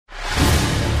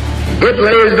It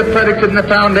lays the predicate and the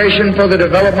foundation for the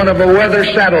development of a weather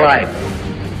satellite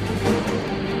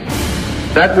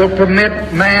that will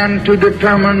permit man to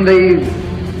determine the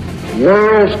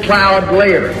world's cloud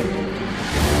layer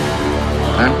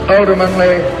and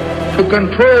ultimately to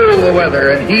control the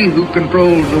weather, and he who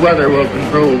controls the weather will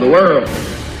control the world.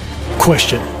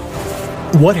 Question: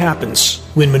 what happens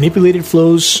when manipulated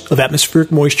flows of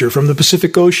atmospheric moisture from the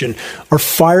Pacific Ocean are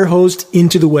fire-hosed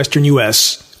into the western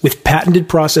U.S. with patented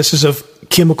processes of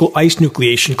chemical ice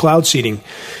nucleation, cloud seeding,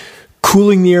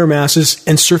 cooling the air masses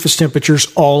and surface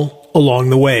temperatures all along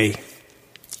the way?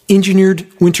 Engineered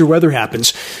winter weather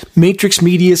happens. Matrix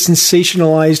media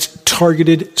sensationalized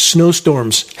targeted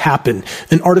snowstorms happen.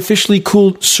 An artificially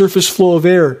cooled surface flow of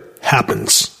air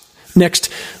happens.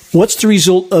 Next, what's the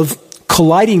result of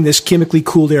colliding this chemically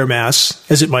cooled air mass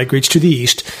as it migrates to the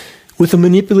east with a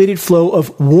manipulated flow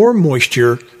of warm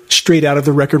moisture straight out of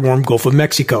the record-warm Gulf of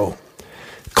Mexico?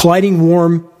 Colliding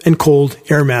warm and cold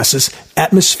air masses,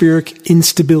 atmospheric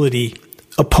instability,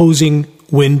 opposing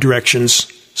wind directions,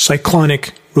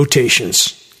 cyclonic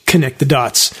rotations. Connect the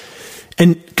dots.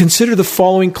 And consider the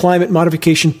following climate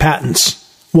modification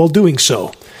patents while doing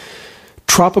so.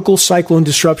 Tropical cyclone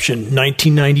disruption,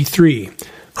 1993.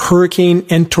 Hurricane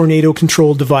and tornado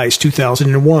control device,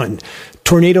 2001.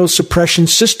 Tornado suppression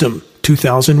system,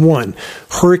 2001.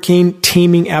 Hurricane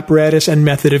taming apparatus and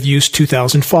method of use,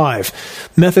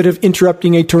 2005. Method of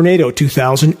interrupting a tornado,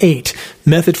 2008.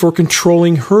 Method for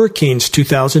controlling hurricanes,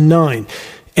 2009.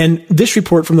 And this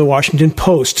report from the Washington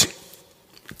Post,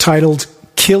 titled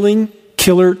Killing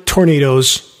Killer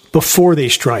Tornadoes Before They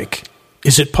Strike.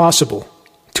 Is it possible?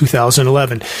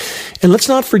 2011. And let's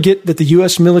not forget that the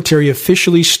U.S. military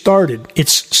officially started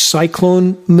its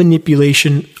cyclone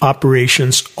manipulation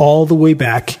operations all the way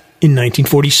back in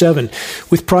 1947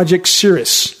 with Project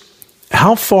Cirrus.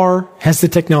 How far has the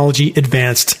technology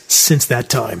advanced since that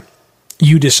time?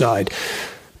 You decide.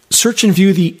 Search and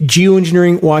view the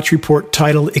Geoengineering Watch report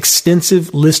titled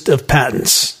Extensive List of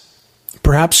Patents.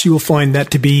 Perhaps you will find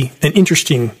that to be an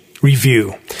interesting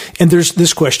review. And there's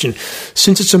this question.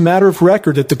 Since it's a matter of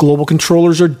record that the global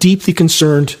controllers are deeply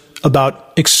concerned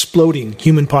about exploding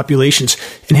human populations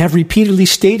and have repeatedly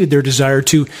stated their desire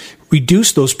to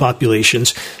reduce those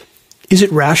populations, is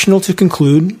it rational to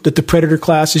conclude that the predator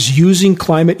class is using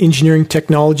climate engineering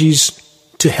technologies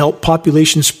to help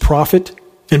populations profit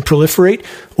and proliferate,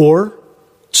 or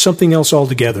something else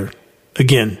altogether?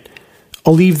 Again,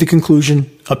 I'll leave the conclusion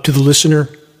up to the listener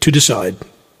to decide.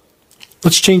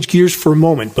 Let's change gears for a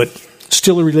moment, but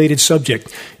still a related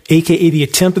subject, aka the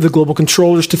attempt of the global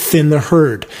controllers to thin the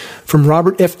herd, from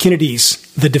Robert F. Kennedy's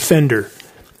The Defender.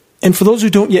 And for those who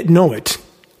don't yet know it,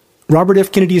 Robert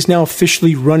F. Kennedy is now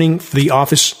officially running for the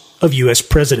office of U.S.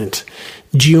 President.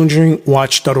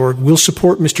 Geoengineeringwatch.org will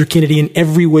support Mr. Kennedy in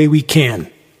every way we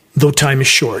can, though time is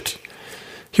short.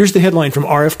 Here's the headline from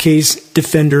RFK's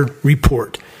Defender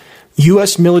report.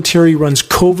 U.S. military runs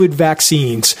COVID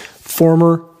vaccines.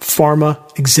 Former pharma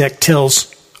exec tells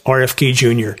RFK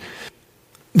Jr.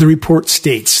 The report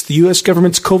states, the U.S.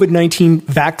 government's COVID-19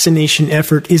 vaccination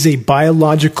effort is a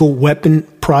biological weapon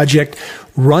project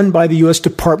run by the U.S.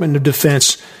 Department of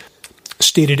Defense,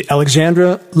 stated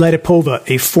Alexandra Latipova,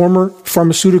 a former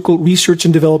pharmaceutical research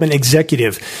and development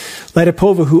executive.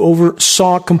 Latipova, who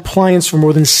oversaw compliance for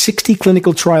more than 60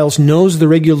 clinical trials, knows the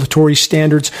regulatory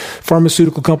standards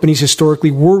pharmaceutical companies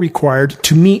historically were required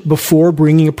to meet before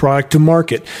bringing a product to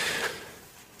market.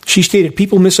 She stated,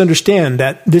 people misunderstand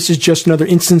that this is just another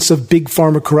instance of big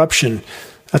pharma corruption.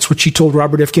 That's what she told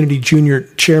Robert F. Kennedy Jr.,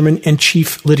 Chairman and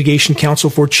Chief Litigation Counsel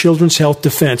for Children's Health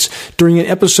Defense, during an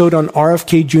episode on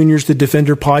RFK Jr.'s The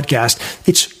Defender podcast.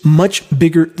 It's much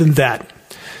bigger than that.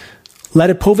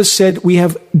 Latipova said, we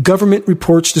have government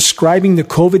reports describing the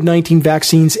COVID-19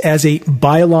 vaccines as a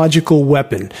biological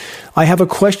weapon. I have a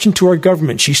question to our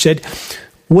government, she said.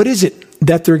 What is it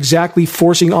that they're exactly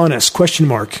forcing on us? ?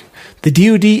 The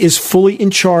DoD is fully in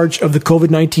charge of the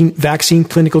COVID-19 vaccine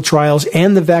clinical trials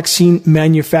and the vaccine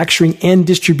manufacturing and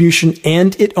distribution,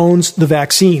 and it owns the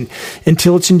vaccine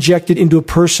until it's injected into a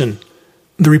person,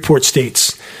 the report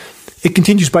states. It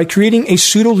continues, by creating a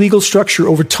pseudo-legal structure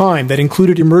over time that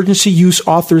included emergency use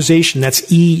authorization, that's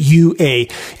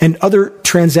EUA, and other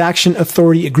transaction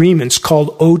authority agreements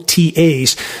called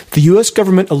OTAs, the U.S.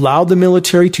 government allowed the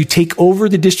military to take over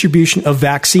the distribution of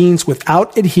vaccines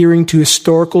without adhering to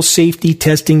historical safety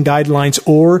testing guidelines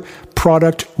or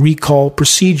product recall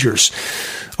procedures.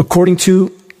 According to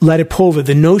Latipova,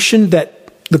 the notion that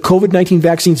the COVID-19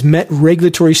 vaccines met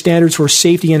regulatory standards for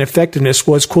safety and effectiveness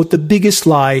was, quote, the biggest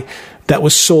lie that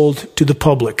was sold to the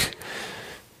public.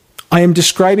 I am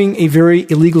describing a very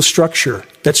illegal structure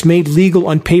that's made legal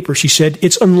on paper, she said.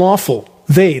 It's unlawful.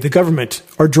 They, the government,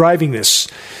 are driving this.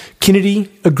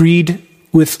 Kennedy agreed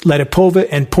with Latipova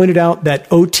and pointed out that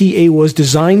OTA was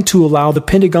designed to allow the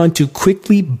Pentagon to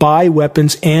quickly buy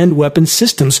weapons and weapon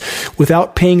systems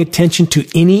without paying attention to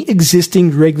any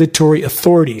existing regulatory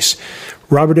authorities.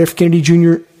 Robert F. Kennedy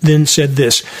Jr. then said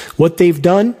this: what they've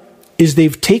done is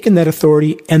they've taken that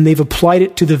authority and they've applied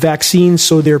it to the vaccines,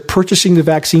 so they're purchasing the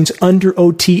vaccines under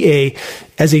OTA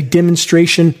as a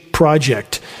demonstration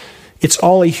project. It's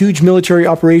all a huge military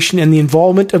operation, and the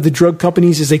involvement of the drug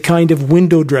companies is a kind of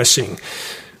window dressing.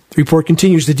 The report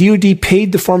continues, the DoD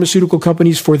paid the pharmaceutical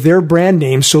companies for their brand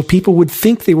names so people would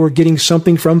think they were getting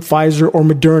something from Pfizer or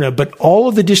Moderna, but all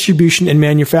of the distribution and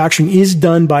manufacturing is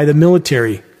done by the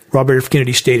military, Robert F.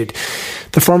 Kennedy stated.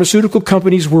 The pharmaceutical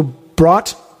companies were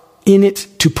brought in it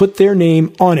to put their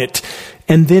name on it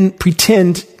and then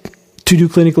pretend to do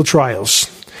clinical trials.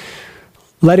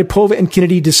 Latipova and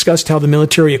Kennedy discussed how the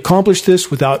military accomplished this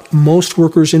without most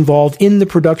workers involved in the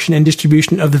production and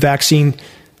distribution of the vaccine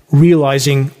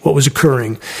realizing what was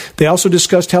occurring. They also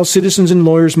discussed how citizens and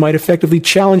lawyers might effectively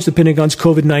challenge the Pentagon's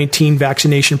COVID-19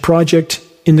 vaccination project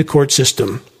in the court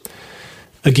system.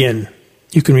 Again,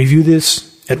 you can review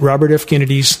this at Robert F.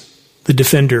 Kennedy's The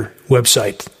Defender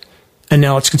website. And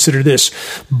now let's consider this.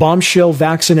 Bombshell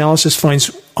Vax analysis finds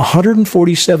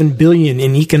 $147 billion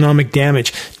in economic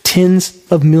damage, tens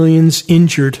of millions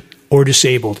injured or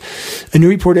disabled. A new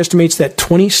report estimates that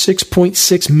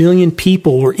 26.6 million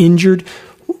people were injured,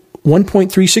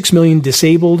 1.36 million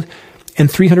disabled,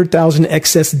 and 300,000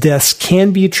 excess deaths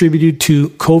can be attributed to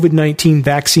COVID-19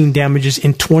 vaccine damages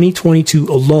in 2022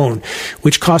 alone,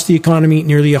 which cost the economy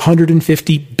nearly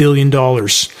 $150 billion.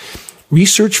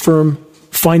 Research firm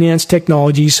Finance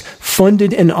Technologies,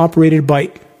 funded and operated by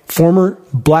former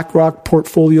BlackRock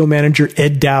portfolio manager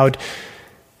Ed Dowd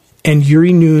and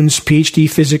Yuri Nunes, PhD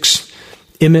physics,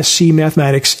 MSc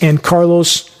mathematics, and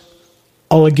Carlos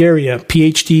Oligueria,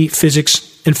 PhD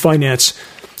physics and finance,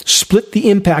 split the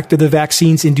impact of the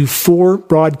vaccines into four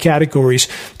broad categories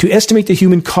to estimate the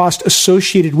human cost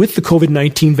associated with the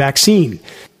COVID-19 vaccine.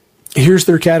 Here's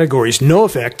their categories: no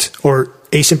effect or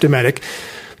asymptomatic,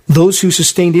 those who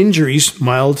sustained injuries,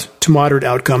 mild to moderate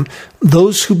outcome,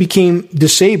 those who became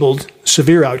disabled,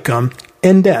 severe outcome,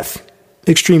 and death,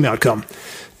 extreme outcome.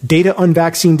 Data on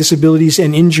vaccine disabilities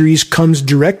and injuries comes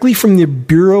directly from the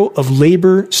Bureau of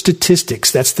Labor Statistics,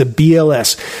 that's the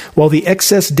BLS, while the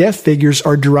excess death figures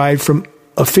are derived from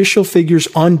official figures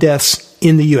on deaths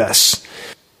in the U.S.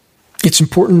 It's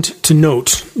important to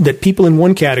note that people in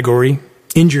one category,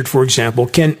 injured for example,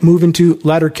 can move into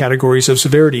latter categories of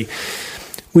severity,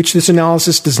 which this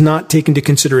analysis does not take into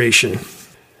consideration.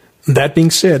 That being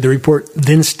said, the report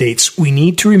then states, we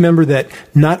need to remember that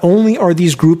not only are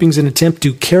these groupings an attempt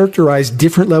to characterize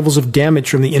different levels of damage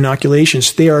from the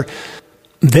inoculations,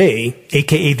 they,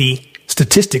 aka the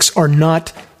statistics, are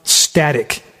not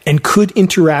static and could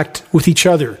interact with each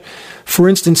other. For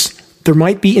instance, there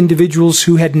might be individuals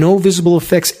who had no visible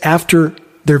effects after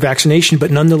their vaccination,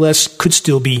 but nonetheless could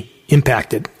still be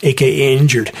impacted, aka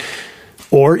injured.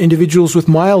 Or individuals with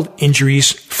mild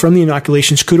injuries from the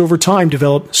inoculations could over time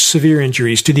develop severe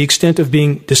injuries to the extent of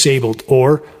being disabled,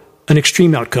 or an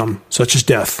extreme outcome such as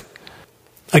death.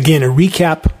 Again, a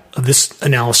recap of this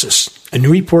analysis. A new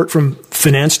report from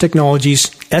Finance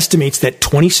Technologies estimates that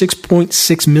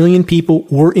 26.6 million people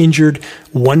were injured,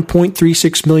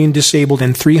 1.36 million disabled,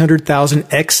 and 300,000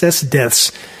 excess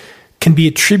deaths can be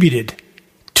attributed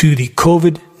to the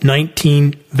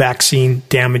COVID-19 vaccine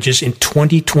damages in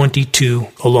 2022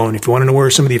 alone. If you want to know where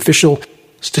some of the official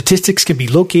statistics can be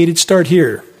located, start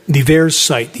here. The VAERS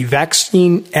site, the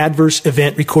Vaccine Adverse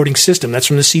Event Recording System, that's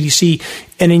from the CDC.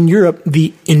 And in Europe,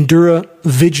 the Endura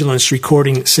Vigilance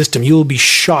Recording System. You will be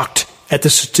shocked at the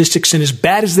statistics, and as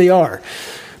bad as they are,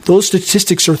 those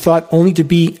statistics are thought only to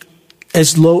be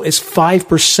as low as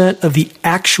 5% of the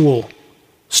actual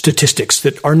statistics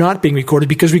that are not being recorded,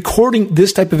 because recording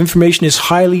this type of information is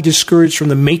highly discouraged from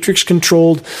the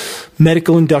matrix-controlled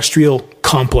medical industrial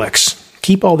complex.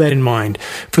 Keep all that in mind.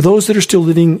 For those that are still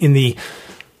living in the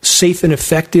safe and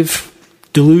effective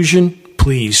delusion,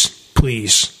 please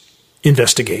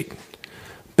investigate.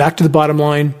 Back to the bottom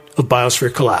line of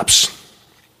biosphere collapse.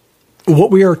 What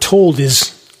we are told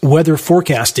is weather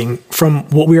forecasting from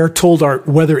what we are told our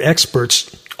weather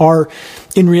experts are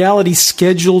in reality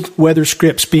scheduled weather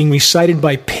scripts being recited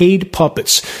by paid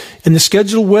puppets. And the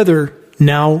scheduled weather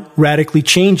now radically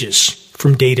changes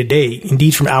from day to day,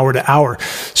 indeed from hour to hour.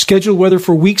 Scheduled weather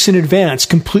for weeks in advance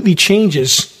completely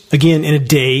changes, again, in a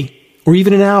day or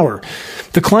even an hour.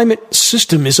 The climate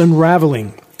system is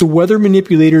unraveling. the weather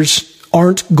manipulators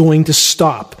aren't going to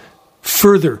stop.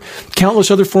 Further,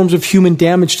 countless other forms of human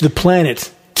damage to the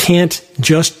planet can't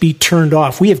just be turned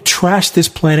off. We have trashed this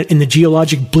planet in the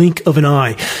geologic blink of an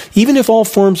eye. Even if all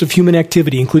forms of human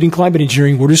activity, including climate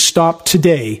engineering, were to stop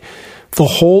today, the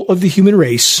whole of the human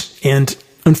race, and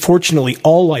unfortunately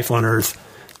all life on Earth,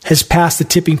 has passed the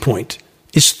tipping point,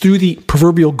 is through the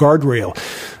proverbial guardrail.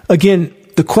 Again,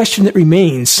 the question that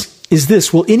remains is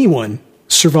this: will anyone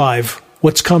survive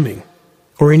what's coming?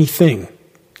 Or anything?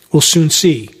 We'll soon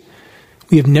see.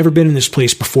 We have never been in this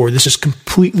place before. This is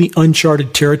completely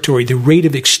uncharted territory. The rate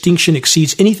of extinction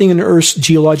exceeds anything in Earth's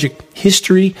geologic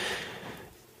history,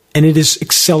 and it is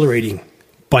accelerating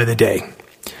by the day.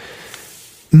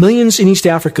 Millions in East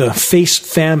Africa face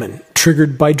famine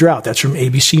triggered by drought. That's from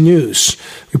ABC News.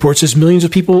 Report says millions of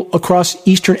people across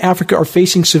Eastern Africa are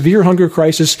facing severe hunger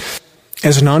crisis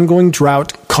as an ongoing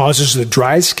drought causes the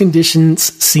driest conditions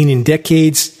seen in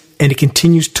decades, and it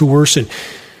continues to worsen.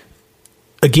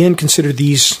 Again, consider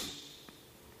these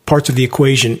parts of the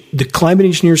equation. The climate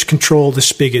engineers control the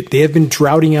spigot. They have been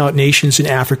droughting out nations in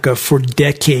Africa for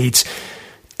decades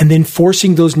and then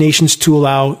forcing those nations to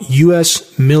allow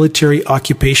U.S. military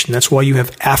occupation. That's why you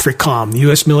have AFRICOM,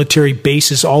 U.S. military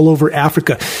bases all over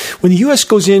Africa. When the U.S.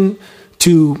 goes in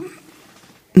to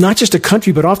not just a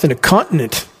country, but often a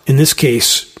continent, in this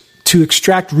case, to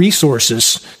extract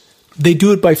resources, they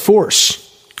do it by force,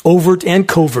 overt and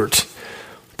covert.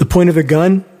 The point of a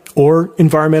gun or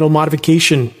environmental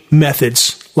modification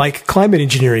methods like climate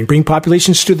engineering bring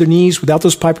populations to their knees without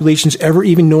those populations ever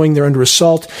even knowing they're under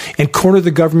assault, and corner the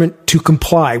government to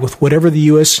comply with whatever the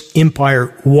U.S.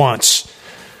 empire wants.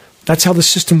 That's how the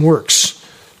system works.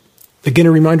 Again,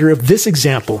 a reminder of this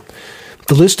example.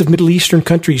 The list of Middle Eastern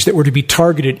countries that were to be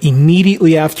targeted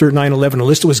immediately after 9/11, a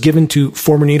list that was given to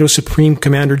former NATO Supreme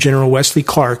Commander General Wesley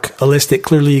Clark, a list that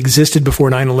clearly existed before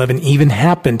 9/11 even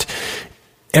happened.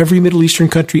 Every Middle Eastern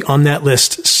country on that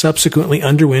list subsequently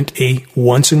underwent a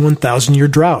once-in-1,000-year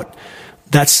drought.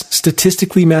 That's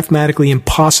statistically, mathematically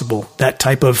impossible, that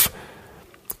type of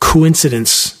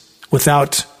coincidence,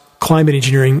 without climate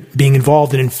engineering being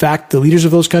involved. And in fact, the leaders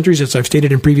of those countries, as I've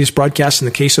stated in previous broadcasts, in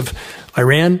the case of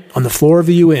Iran, on the floor of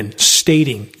the UN,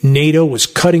 stating NATO was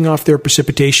cutting off their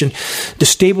precipitation,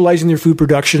 destabilizing their food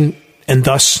production, and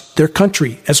thus their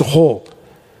country as a whole.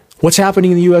 What's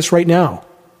happening in the U.S. right now?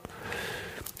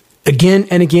 Again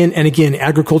and again and again,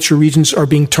 agriculture regions are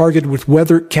being targeted with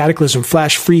weather cataclysm,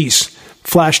 flash freeze,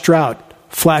 flash drought,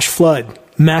 flash flood,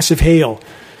 massive hail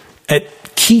at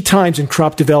key times in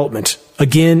crop development.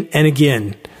 Again and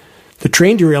again. The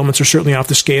train derailments are certainly off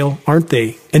the scale, aren't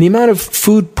they? And the amount of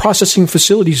food processing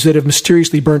facilities that have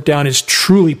mysteriously burnt down is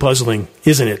truly puzzling,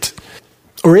 isn't it?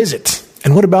 Or is it?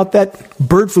 And what about that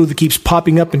bird flu that keeps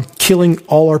popping up and killing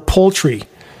all our poultry?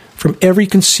 From every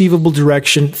conceivable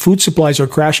direction, food supplies are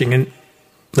crashing. And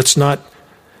let's not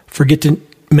forget to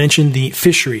mention the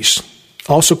fisheries,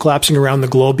 also collapsing around the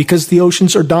globe because the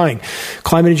oceans are dying.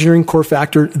 Climate engineering core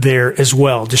factor there as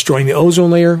well, destroying the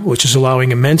ozone layer, which is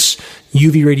allowing immense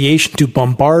UV radiation to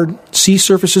bombard sea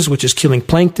surfaces, which is killing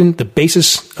plankton, the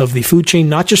basis of the food chain,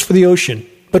 not just for the ocean,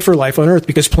 but for life on Earth,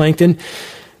 because plankton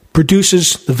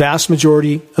produces the vast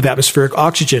majority of atmospheric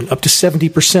oxygen, up to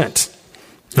 70%.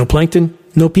 No plankton,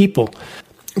 no people.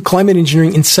 Climate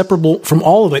engineering inseparable from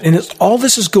all of it. And as all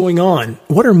this is going on,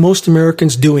 what are most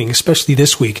Americans doing, especially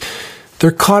this week?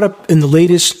 They're caught up in the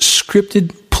latest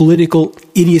scripted political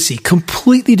idiocy,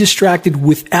 completely distracted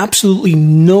with absolutely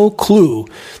no clue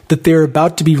that they're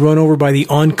about to be run over by the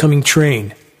oncoming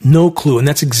train. No clue. And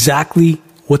that's exactly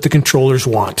what the controllers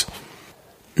want.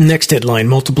 Next headline,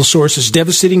 multiple sources.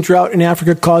 Devastating drought in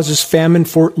Africa causes famine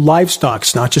for livestock,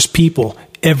 not just people.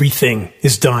 Everything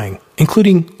is dying,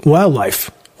 including wildlife,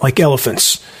 like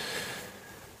elephants.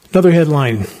 Another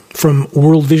headline from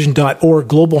worldvision.org,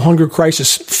 global hunger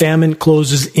crisis, famine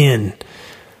closes in.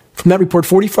 From that report,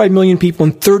 45 million people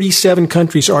in 37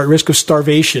 countries are at risk of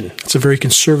starvation. That's a very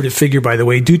conservative figure, by the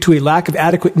way, due to a lack of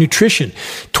adequate nutrition.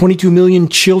 22 million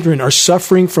children are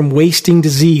suffering from wasting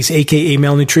disease, aka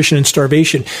malnutrition and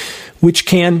starvation, which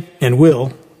can and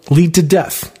will lead to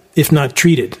death if not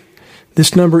treated.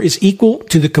 This number is equal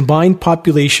to the combined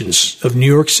populations of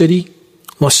New York City,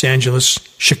 Los Angeles,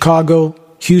 Chicago,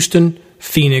 Houston,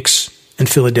 Phoenix, and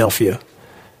Philadelphia.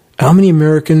 How many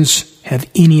Americans have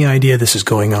any idea this is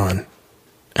going on?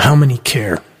 How many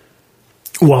care?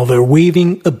 While they're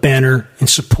waving a banner in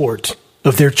support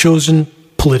of their chosen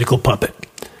political puppet.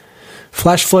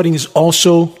 Flash flooding is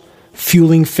also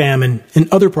fueling famine in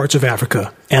other parts of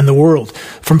Africa and the world.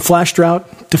 From flash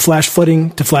drought to flash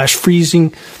flooding to flash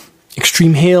freezing,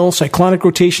 extreme hail, cyclonic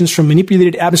rotations from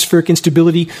manipulated atmospheric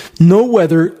instability. No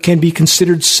weather can be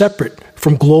considered separate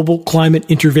from global climate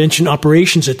intervention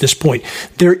operations at this point.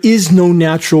 There is no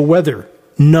natural weather.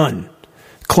 None.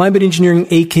 Climate engineering,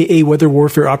 aka weather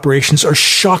warfare operations, are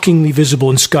shockingly visible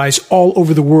in skies all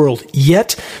over the world.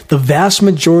 Yet, the vast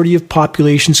majority of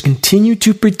populations continue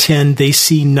to pretend they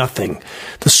see nothing.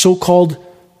 The so-called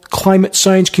climate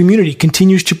science community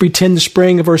continues to pretend the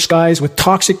spraying of our skies with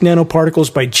toxic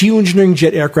nanoparticles by geoengineering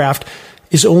jet aircraft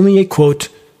is only a, quote,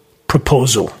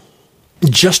 proposal.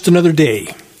 Just another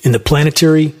day in the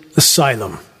planetary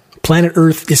asylum. Planet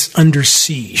Earth is under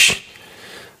siege.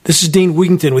 This is Dane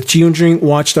Wigington with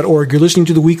geoengineeringwatch.org. You're listening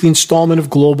to the weekly installment of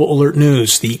Global Alert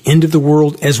News, the end of the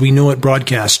world as we know it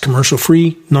broadcast,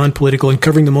 commercial-free, non-political, and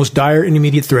covering the most dire and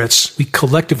immediate threats we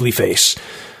collectively face.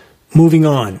 Moving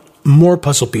on. More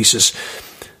puzzle pieces.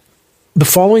 The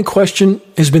following question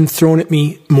has been thrown at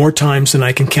me more times than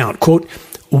I can count. Quote,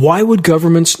 why would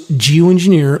governments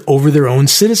geoengineer over their own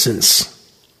citizens?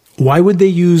 Why would they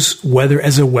use weather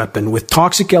as a weapon with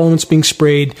toxic elements being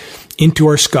sprayed into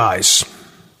our skies?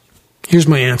 Here's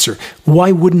my answer.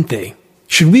 Why wouldn't they?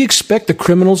 Should we expect the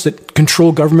criminals that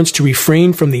control governments to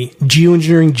refrain from the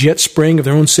geoengineering jet spraying of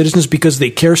their own citizens because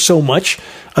they care so much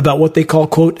about what they call,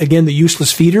 quote, again, the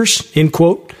useless feeders, end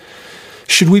quote?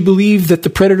 Should we believe that the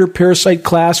predator-parasite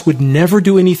class would never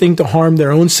do anything to harm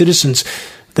their own citizens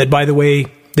that, by the way,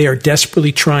 they are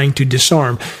desperately trying to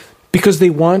disarm because they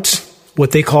want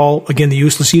what they call, again, the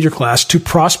useless eater class to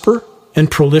prosper and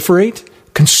proliferate,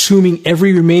 consuming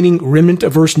every remaining remnant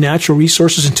of Earth's natural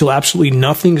resources until absolutely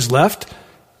nothing is left?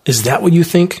 Is that what you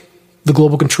think the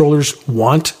global controllers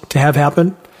want to have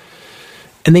happen?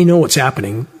 And they know what's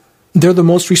happening. They're the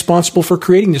most responsible for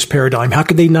creating this paradigm. How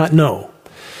could they not know?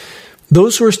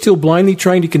 Those who are still blindly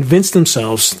trying to convince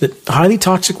themselves that highly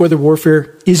toxic weather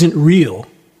warfare isn't real,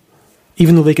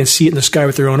 even though they can see it in the sky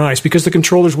with their own eyes, because the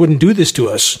controllers wouldn't do this to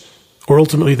us, or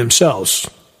ultimately themselves.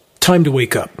 Time to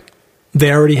wake up.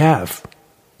 They already have.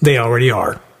 They already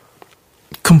are.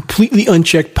 Completely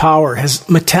unchecked power has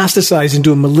metastasized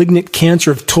into a malignant cancer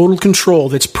of total control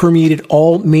that's permeated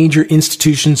all major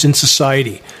institutions in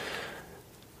society.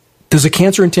 Does a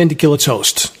cancer intend to kill its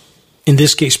host? In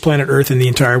this case, planet Earth and the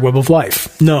entire web of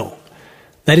life? No.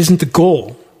 That isn't the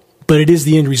goal, but it is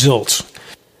the end result.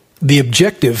 The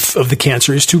objective of the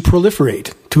cancer is to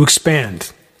proliferate, to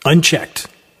expand, unchecked.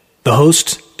 The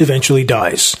host eventually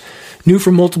dies. New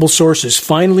from multiple sources.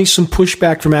 Finally, some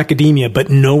pushback from academia, but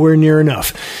nowhere near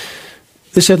enough.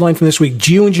 This headline from this week,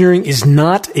 geoengineering is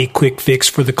not a quick fix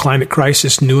for the climate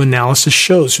crisis, new analysis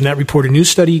shows. From that report, a new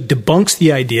study debunks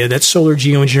the idea that solar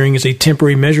geoengineering is a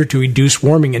temporary measure to reduce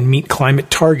warming and meet climate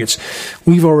targets.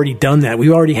 We've already done that. We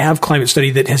already have climate study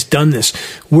that has done this.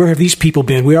 Where have these people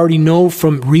been? We already know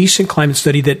from recent climate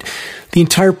study that the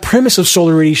entire premise of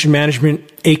solar radiation management,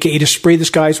 aka to spray the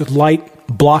skies with light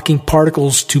blocking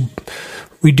particles to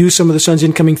reduce some of the sun's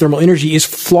incoming thermal energy, is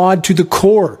flawed to the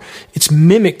core. It's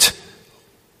mimicked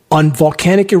on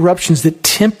volcanic eruptions that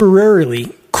temporarily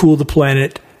cool the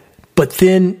planet, but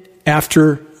then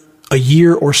after a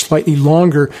year or slightly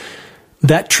longer,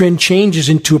 that trend changes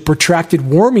into a protracted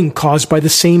warming caused by the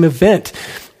same event.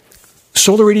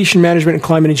 Solar radiation management and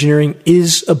climate engineering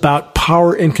is about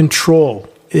power and control.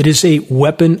 It is a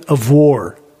weapon of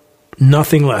war.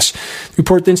 Nothing less. The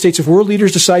report then states if world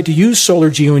leaders decide to use solar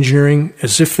geoengineering,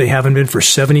 as if they haven't been for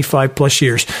 75 plus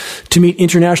years, to meet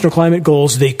international climate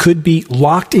goals, they could be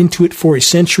locked into it for a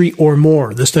century or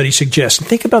more, the study suggests. And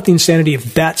think about the insanity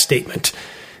of that statement.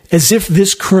 As if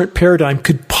this current paradigm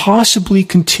could possibly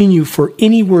continue for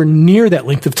anywhere near that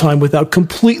length of time without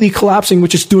completely collapsing,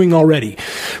 which it's doing already.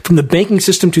 From the banking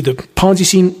system to the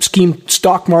Ponzi scheme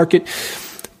stock market,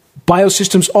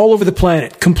 biosystems all over the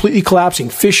planet completely collapsing,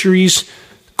 fisheries,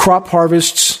 crop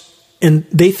harvests, and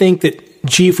they think that,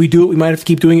 gee, if we do it, we might have to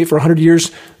keep doing it for 100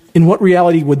 years. In what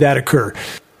reality would that occur?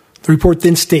 The report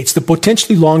then states the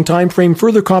potentially long time frame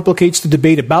further complicates the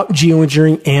debate about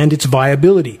geoengineering and its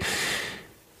viability.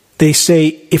 They say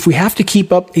if we have to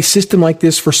keep up a system like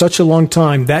this for such a long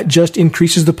time, that just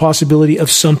increases the possibility of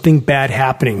something bad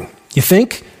happening. You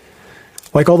think?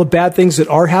 Like all the bad things that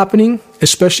are happening,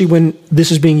 especially when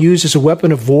this is being used as a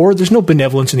weapon of war, there's no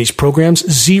benevolence in these programs.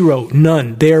 Zero,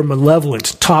 none. They are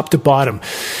malevolent, top to bottom.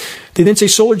 They then say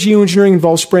solar geoengineering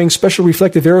involves spraying special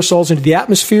reflective aerosols into the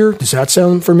atmosphere. Does that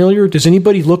sound familiar? Does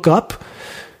anybody look up?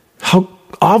 How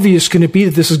obvious can it be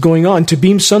that this is going on? To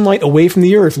beam sunlight away from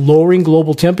the Earth, lowering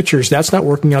global temperatures. That's not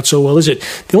working out so well, is it?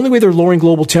 The only way they're lowering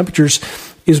global temperatures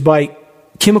is by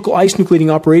chemical ice nucleating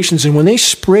operations, and when they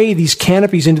spray these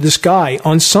canopies into the sky,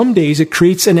 on some days it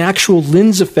creates an actual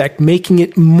lens effect, making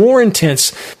it more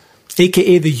intense.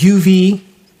 aka the UV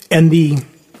and the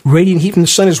radiant heat from the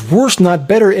sun, is worse, not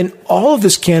better, and all of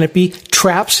this canopy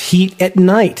traps heat at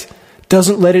night,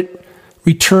 doesn't let it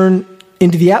return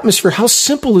into the atmosphere. How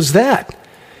simple is that?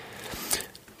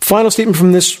 Final statement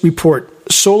from this report.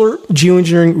 Solar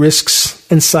geoengineering risks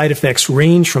and side effects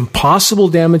range from possible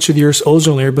damage to the Earth's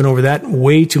ozone layer, been over that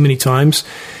way too many times,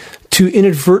 to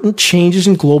inadvertent changes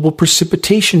in global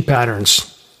precipitation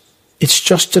patterns. It's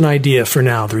just an idea for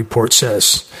now, the report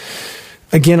says.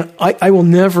 Again, I will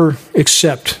never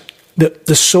accept that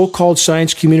the so-called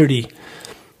science community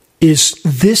is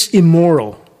this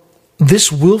immoral,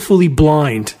 this willfully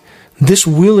blind, this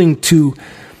willing to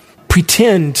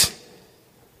pretend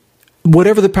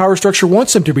whatever the power structure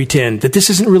wants them to pretend, that this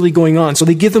isn't really going on. So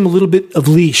they give them a little bit of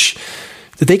leash,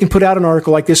 that they can put out an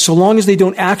article like this so long as they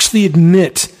don't actually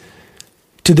admit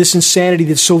to this insanity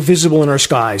that's so visible in our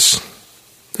skies.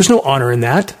 There's no honor in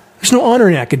that. There's no honor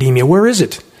in academia. Where is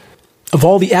it? Of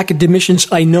all the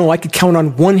academicians I know, I could count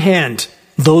on one hand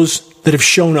those that have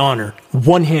shown honor.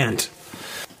 One hand.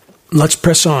 Let's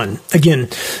press on. Again,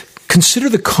 consider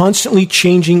the constantly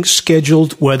changing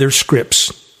scheduled weather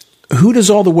scripts. Who does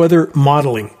all the weather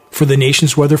modeling for the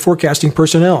nation's weather forecasting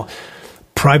personnel?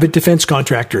 Private defense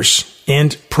contractors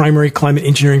and primary climate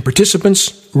engineering participants,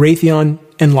 Raytheon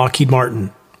and Lockheed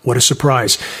Martin. What a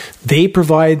surprise. They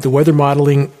provide the weather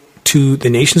modeling to the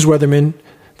nation's weathermen,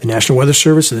 the National Weather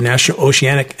Service, and the National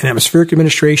Oceanic and Atmospheric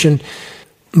Administration,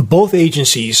 both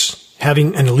agencies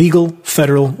having an illegal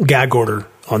federal gag order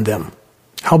on them.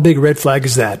 How big a red flag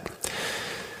is that?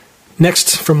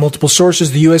 Next, from multiple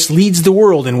sources, the U.S. leads the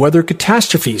world in weather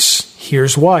catastrophes.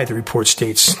 Here's why, the report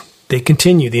states. They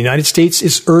continue. The United States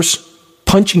is Earth's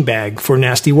punching bag for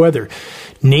nasty weather.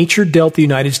 Nature dealt the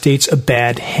United States a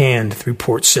bad hand, the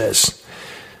report says.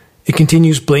 It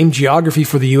continues, blame geography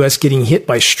for the U.S. getting hit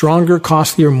by stronger,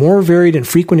 costlier, more varied and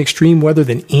frequent extreme weather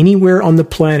than anywhere on the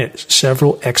planet,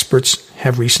 several experts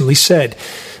have recently said.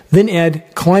 Then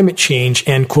add climate change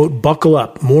and, quote, buckle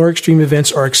up. More extreme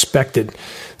events are expected.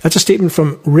 That's a statement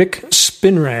from Rick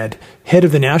Spinrad, head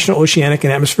of the National Oceanic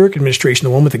and Atmospheric Administration,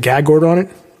 the one with the gag order on it.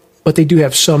 But they do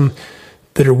have some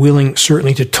that are willing,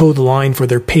 certainly, to toe the line for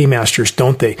their paymasters,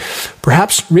 don't they?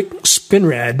 Perhaps Rick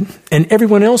Spinrad and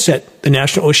everyone else at the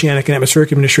National Oceanic and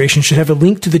Atmospheric Administration should have a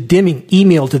link to the dimming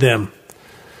emailed to them.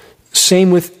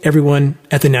 Same with everyone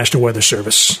at the National Weather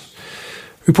Service.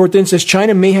 Report then says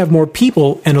China may have more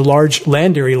people and a large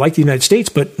land area like the United States,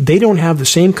 but they don't have the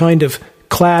same kind of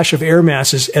clash of air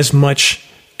masses as much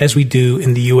as we do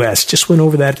in the U.S. Just went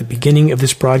over that at the beginning of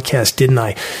this broadcast, didn't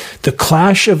I? The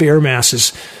clash of air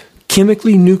masses,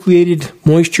 chemically nucleated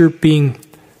moisture being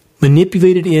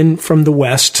manipulated in from the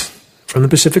west, from the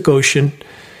Pacific Ocean,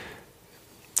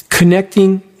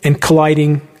 connecting and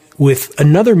colliding with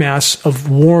another mass of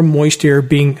warm, moist air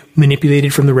being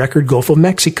manipulated from the record Gulf of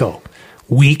Mexico,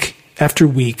 week after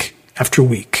week after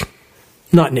week.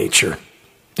 Not nature.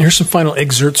 Here's some final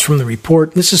excerpts from the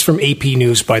report. This is from AP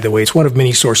News, by the way. It's one of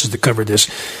many sources that cover this.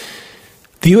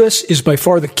 The U.S. is by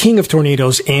far the king of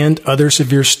tornadoes and other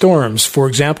severe storms. For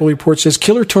example, the report says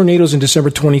killer tornadoes in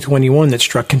December 2021 that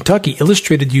struck Kentucky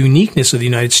illustrated the uniqueness of the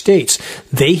United States.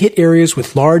 They hit areas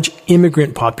with large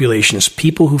immigrant populations.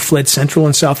 People who fled Central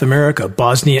and South America,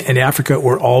 Bosnia, and Africa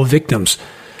were all victims.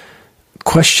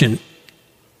 Question: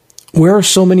 where are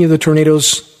so many of the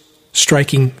tornadoes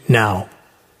striking now?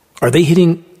 Are they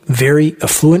hitting very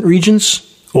affluent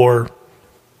regions or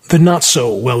the not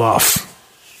so well off?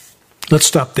 Let's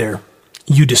stop there.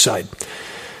 You decide.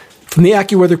 From the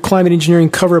AccuWeather Climate Engineering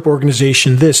Cover-Up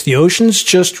Organization, this: the oceans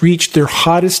just reached their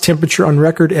hottest temperature on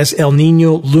record as El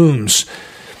Nino looms.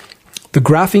 The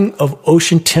graphing of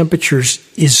ocean temperatures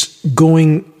is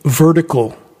going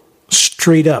vertical,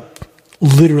 straight up,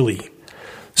 literally.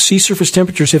 Sea surface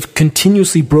temperatures have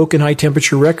continuously broken high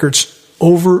temperature records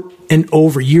over and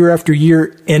over, year after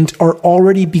year, and are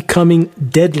already becoming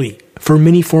deadly for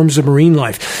many forms of marine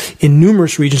life in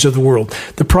numerous regions of the world.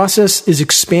 The process is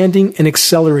expanding and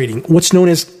accelerating. What's known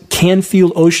as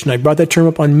Canfield Ocean. I brought that term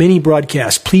up on many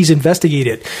broadcasts. Please investigate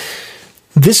it.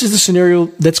 This is the scenario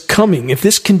that's coming. If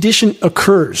this condition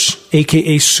occurs,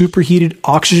 aka superheated,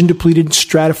 oxygen-depleted,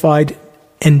 stratified,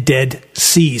 and dead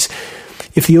seas,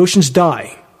 if the oceans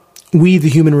die, we, the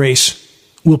human race,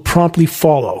 will promptly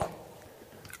follow.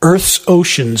 Earth's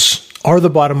oceans are the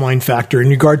bottom line factor in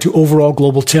regard to overall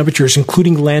global temperatures,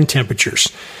 including land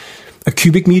temperatures. A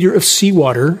cubic meter of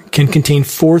seawater can contain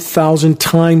 4,000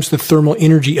 times the thermal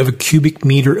energy of a cubic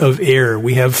meter of air.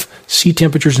 We have sea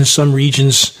temperatures in some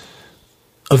regions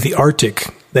of the Arctic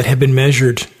that have been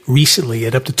measured recently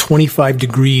at up to 25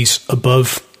 degrees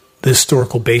above the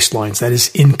historical baselines. That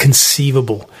is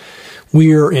inconceivable.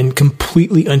 We are in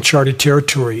completely uncharted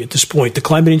territory at this point. The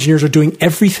climate engineers are doing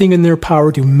everything in their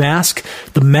power to mask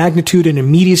the magnitude and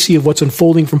immediacy of what's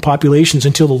unfolding from populations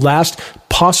until the last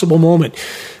possible moment.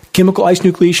 Chemical ice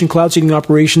nucleation, cloud seeding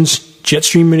operations, jet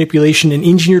stream manipulation, and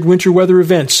engineered winter weather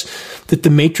events that the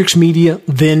matrix media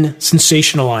then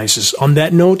sensationalizes. On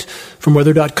that note, from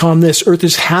weather.com, this: Earth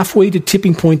is halfway to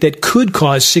tipping point that could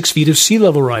cause 6 feet of sea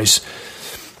level rise.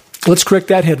 Let's correct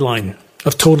that headline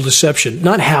of total deception.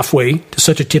 Not halfway to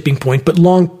such a tipping point, but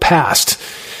long past.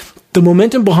 The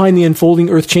momentum behind the unfolding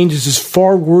Earth changes is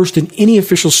far worse than any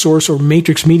official source or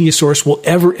matrix media source will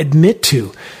ever admit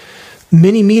to.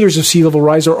 Many meters of sea level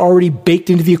rise are already baked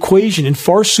into the equation, and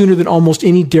far sooner than almost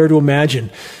any dare to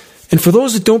imagine. And for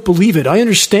those that don't believe it, I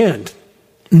understand.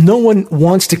 No one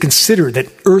wants to consider that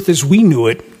Earth as we knew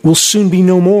it will soon be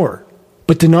no more.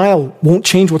 But denial won't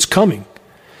change what's coming.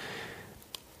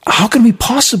 How can we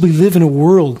possibly live in a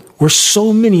world where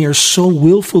so many are so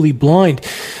willfully blind?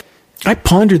 I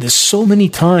ponder this so many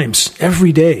times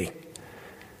every day,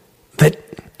 that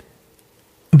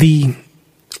the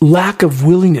lack of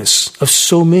willingness of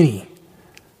so many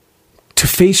to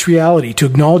face reality, to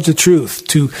acknowledge the truth,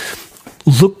 to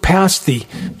look past the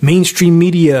mainstream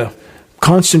media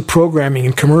constant programming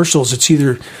and commercials. It's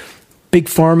either Big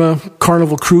Pharma,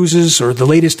 Carnival Cruises, or the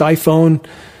latest iPhone,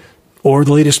 or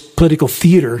the latest political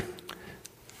theater.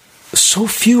 So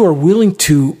few are willing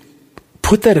to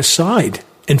put that aside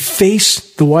and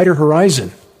face the wider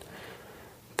horizon.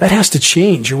 That has to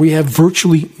change, or we have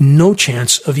virtually no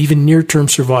chance of even near-term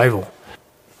survival.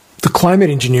 The climate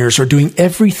engineers are doing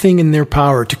everything in their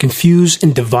power to confuse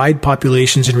and divide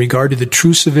populations in regard to the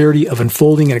true severity of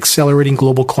unfolding and accelerating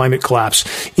global climate collapse,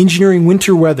 engineering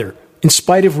winter weather in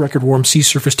spite of record warm sea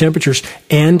surface temperatures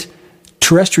and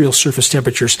terrestrial surface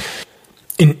temperatures.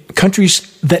 In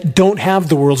countries that don't have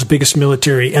the world's biggest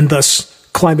military and thus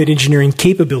climate engineering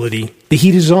capability, the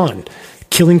heat is on,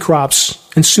 killing crops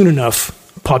and soon enough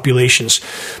populations.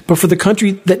 But for the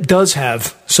country that does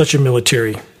have such a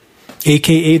military,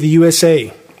 aka the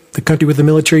USA, the country with a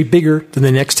military bigger than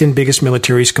the next 10 biggest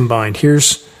militaries combined,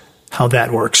 here's how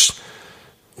that works.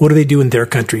 What do they do in their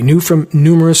country? New from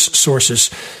numerous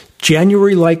sources.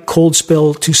 January-like cold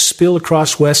spell to spill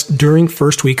across west during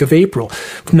first week of April.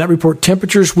 From that report,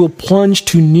 temperatures will plunge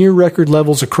to near record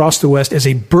levels across the west as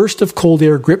a burst of cold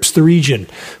air grips the region.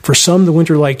 For some, the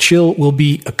winter-like chill will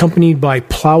be accompanied by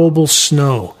plowable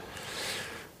snow.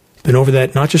 Been over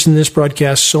that, not just in this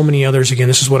broadcast, so many others. Again,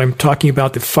 this is what I'm talking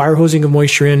about, the fire hosing of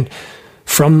moisture in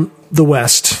from the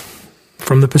west,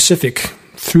 from the Pacific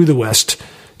through the west,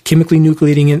 chemically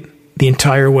nucleating it the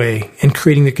entire way and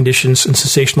creating the conditions and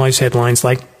sensationalized headlines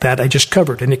like that I just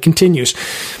covered. And it continues.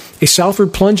 A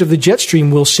southward plunge of the jet stream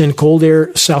will send cold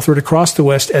air southward across the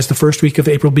west as the first week of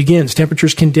April begins.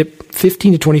 Temperatures can dip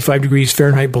 15 to 25 degrees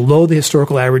Fahrenheit below the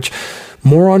historical average,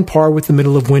 more on par with the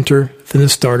middle of winter than the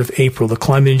start of April. The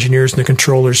climate engineers and the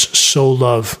controllers so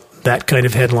love that kind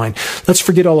of headline. Let's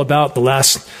forget all about the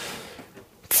last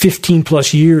 15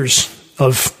 plus years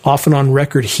of off and on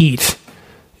record heat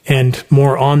and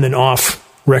more on than off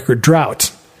record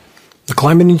drought. The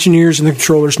climate engineers and the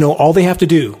controllers know all they have to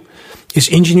do is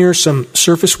engineer some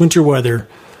surface winter weather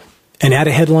and add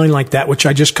a headline like that, which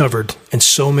I just covered, and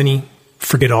so many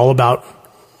forget all about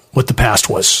what the past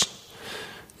was.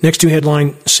 Next to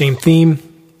headline, same theme,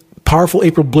 powerful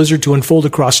April blizzard to unfold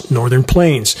across northern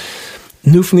plains.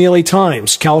 New from the LA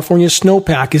Times, California's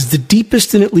snowpack is the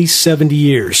deepest in at least 70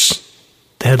 years.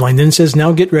 The headline then says,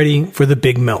 now get ready for the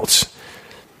big melt.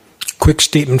 Quick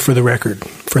statement for the record,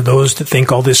 for those that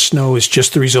think all this snow is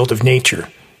just the result of nature,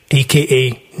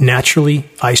 aka naturally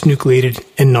ice nucleated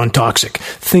and non-toxic.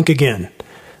 Think again.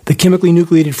 The chemically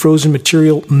nucleated frozen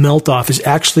material melt-off is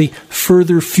actually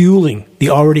further fueling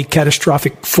the already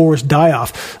catastrophic forest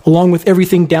die-off, along with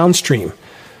everything downstream.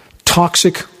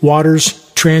 Toxic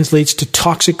waters translates to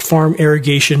toxic farm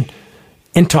irrigation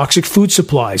and toxic food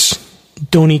supplies.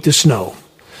 Don't eat the snow.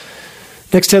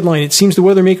 Next headline, it seems the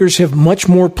weather makers have much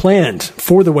more planned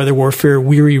for the weather warfare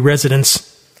weary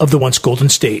residents of the once Golden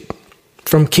State.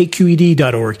 From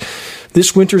kqed.org,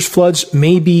 this winter's floods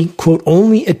may be, quote,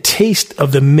 only a taste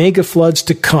of the mega floods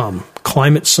to come,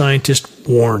 climate scientists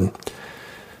warn.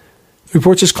 The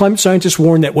report says climate scientists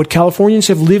warn that what Californians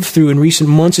have lived through in recent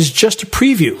months is just a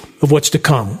preview of what's to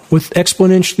come, with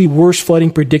exponentially worse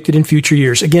flooding predicted in future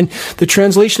years. Again, the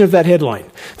translation of that headline.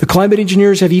 The climate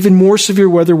engineers have even more severe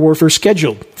weather warfare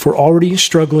scheduled for already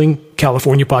struggling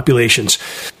California populations.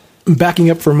 Backing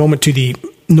up for a moment to the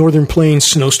Northern Plains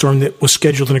snowstorm that was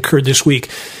scheduled and occurred this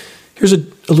week. Here's a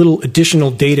little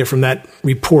additional data from that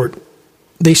report.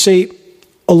 They say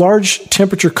A large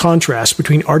temperature contrast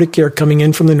between Arctic air coming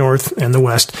in from the north and the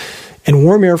west and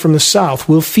warm air from the south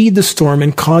will feed the storm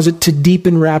and cause it to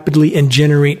deepen rapidly and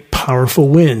generate powerful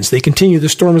winds. They continue. The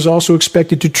storm is also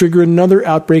expected to trigger another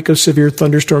outbreak of severe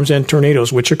thunderstorms and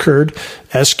tornadoes, which occurred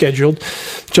as scheduled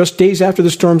just days after the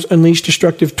storms unleashed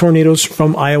destructive tornadoes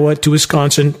from Iowa to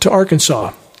Wisconsin to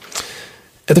Arkansas.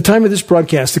 At the time of this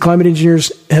broadcast, the climate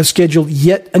engineers have scheduled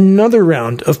yet another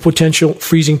round of potential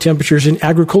freezing temperatures in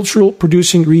agricultural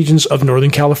producing regions of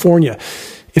Northern California.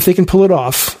 If they can pull it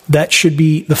off, that should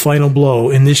be the final blow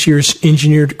in this year's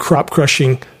engineered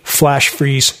crop-crushing flash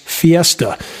freeze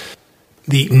fiesta.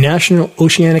 The National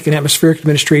Oceanic and Atmospheric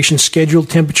Administration scheduled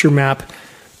temperature map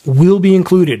will be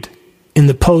included in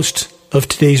the post of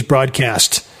today's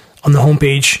broadcast on the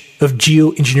homepage of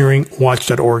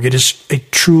geoengineeringwatch.org. It is a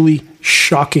truly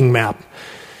shocking map,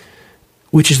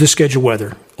 which is the scheduled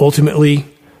weather, ultimately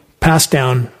passed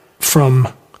down from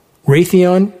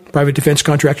Raytheon, private defense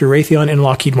contractor Raytheon, and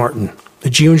Lockheed Martin, the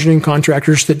geoengineering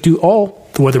contractors that do all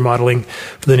the weather modeling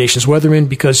for the nation's weathermen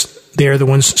because they are the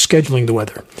ones scheduling the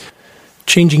weather.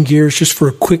 Changing gears just for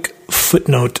a quick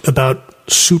footnote about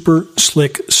super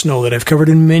slick snow that I've covered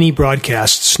in many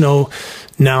broadcasts. Snow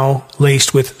now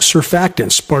laced with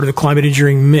surfactants, part of the climate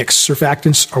engineering mix.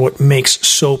 Surfactants are what makes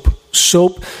soap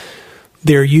soap.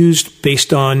 They're used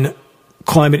based on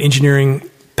climate engineering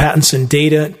patents and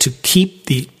data to keep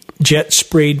the jet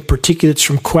sprayed particulates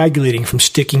from coagulating, from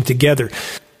sticking together.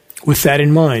 With that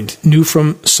in mind, new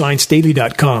from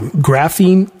ScienceDaily.com,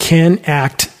 graphene can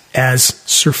act as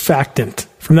surfactant.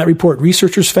 From that report,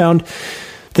 researchers found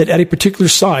that at a particular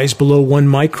size, below 1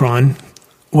 micron,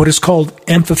 what is called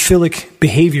amphiphilic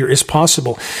behavior is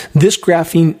possible. This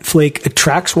graphene flake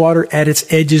attracts water at its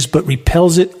edges but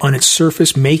repels it on its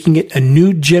surface, making it a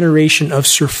new generation of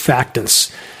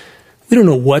surfactants. We don't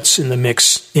know what's in the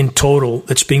mix in total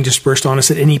that's being dispersed on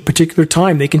us at any particular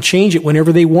time. They can change it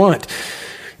whenever they want.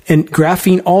 And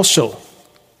graphene also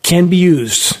can be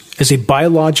used as a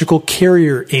biological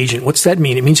carrier agent. What's that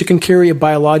mean? It means it can carry a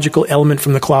biological element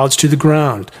from the clouds to the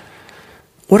ground.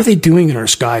 What are they doing in our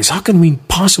skies? How can we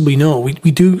possibly know? We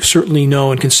do certainly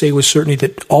know and can say with certainty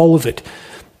that all of it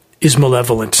is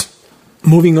malevolent.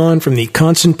 Moving on from the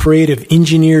constant parade of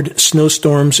engineered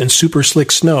snowstorms and super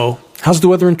slick snow, how's the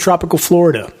weather in tropical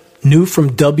Florida? New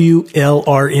from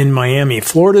WLR in Miami.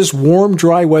 Florida's warm,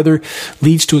 dry weather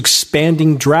leads to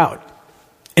expanding drought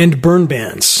and burn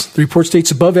bans. The report states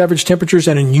above average temperatures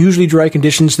and unusually dry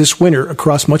conditions this winter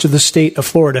across much of the state of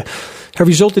Florida have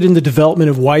resulted in the development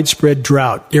of widespread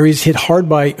drought. Areas hit hard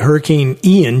by Hurricane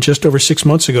Ian just over 6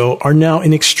 months ago are now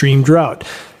in extreme drought.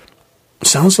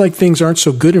 Sounds like things aren't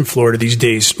so good in Florida these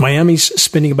days. Miami's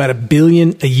spending about $1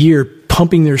 billion a year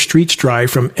pumping their streets dry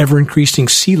from ever-increasing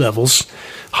sea levels.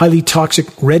 Highly toxic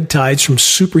red tides from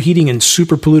superheating and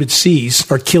super-polluted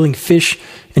seas are killing fish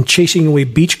and chasing away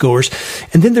beachgoers.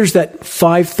 And then there's that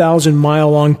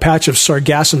 5,000-mile-long patch of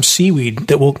sargassum seaweed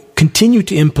that will continue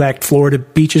to impact Florida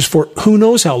beaches for who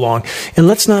knows how long. And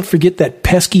let's not forget that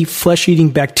pesky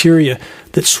flesh-eating bacteria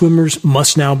that swimmers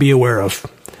must now be aware of.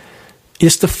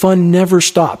 Yes, the fun never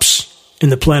stops in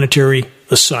the planetary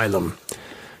asylum.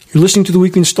 You're listening to the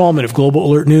weekly installment of Global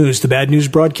Alert News, the Bad News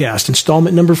Broadcast,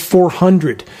 installment number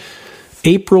 400,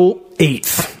 April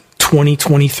 8th,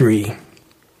 2023.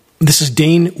 This is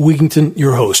Dane Wigington,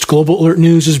 your host. Global Alert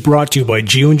News is brought to you by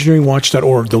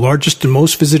Geoengineeringwatch.org, the largest and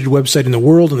most visited website in the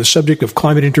world on the subject of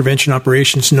climate intervention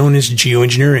operations known as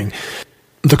geoengineering.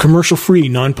 The commercial-free,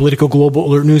 non-political Global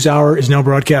Alert News Hour is now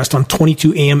broadcast on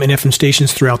 22 AM and FM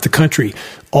stations throughout the country.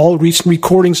 All recent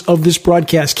recordings of this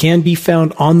broadcast can be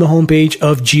found on the homepage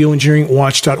of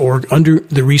geoengineeringwatch.org under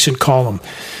the recent column.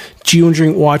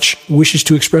 Geoengineering Watch wishes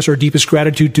to express our deepest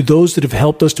gratitude to those that have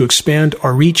helped us to expand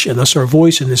our reach and thus our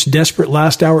voice in this desperate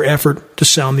last-hour effort to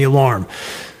sound the alarm.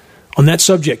 On that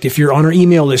subject, if you're on our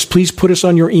email list, please put us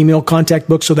on your email contact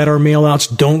book so that our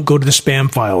mailouts don't go to the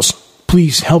spam files.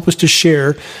 Please help us to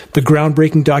share the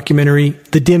groundbreaking documentary,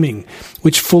 The Dimming,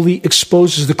 which fully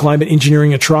exposes the climate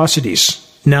engineering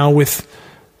atrocities, now with,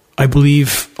 I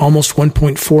believe, almost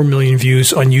 1.4 million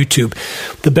views on YouTube.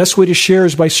 The best way to share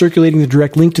is by circulating the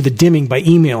direct link to The Dimming by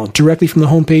email directly from the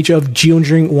homepage of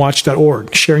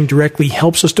geoengineeringwatch.org. Sharing directly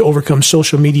helps us to overcome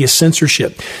social media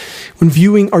censorship. When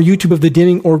viewing our YouTube of The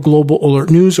Dimming or Global Alert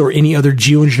News or any other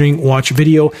Geoengineering Watch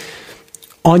video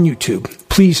on YouTube,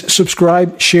 please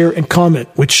subscribe, share, and comment,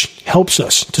 which helps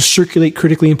us to circulate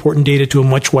critically important data to a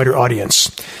much wider audience.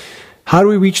 How do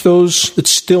we reach those that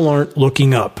still aren't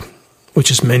looking up? Which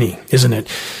is many, isn't it?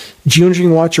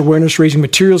 Geoengineering Watch awareness-raising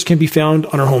materials can be found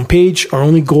on our homepage. Our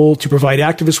only goal to provide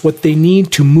activists what they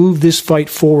need to move this fight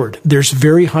forward. There's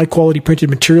very high-quality printed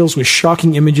materials with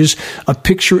shocking images. A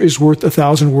picture is worth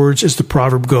 1,000 words, as the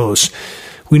proverb goes.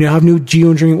 We now have new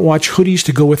Geoengineering Watch hoodies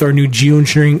to go with our new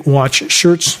Geoengineering Watch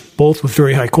shirts, both with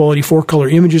very high-quality 4-color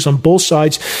images on both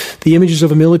sides. The images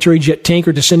of a military jet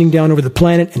tanker descending down over the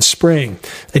planet and spraying.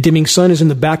 A dimming sun is in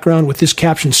the background with this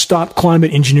caption, "Stop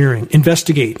Climate Engineering.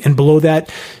 Investigate." And below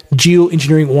that,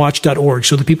 geoengineeringwatch.org,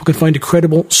 so that people can find a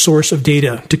credible source of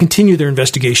data to continue their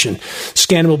investigation.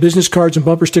 Scannable business cards and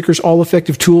bumper stickers, all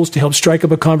effective tools to help strike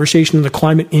up a conversation on the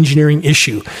climate engineering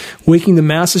issue. Waking the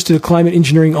masses to the climate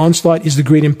engineering onslaught is the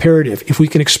great imperative. If we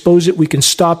can expose it, we can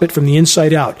stop it from the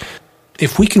inside out.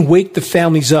 If we can wake the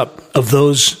families up of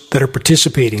those that are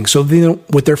participating, so they know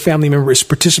what their family member is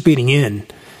participating in,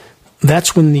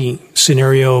 that's when the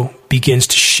scenario begins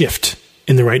to shift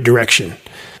in the right direction.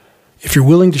 If you're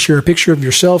willing to share a picture of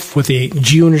yourself with a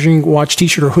Geoengineering Watch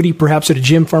t-shirt or hoodie, perhaps at a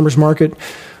gym, farmer's market,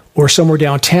 or somewhere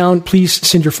downtown, please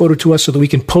send your photo to us so that we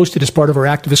can post it as part of our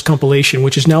activist compilation,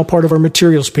 which is now part of our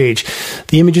materials page.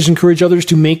 The images encourage others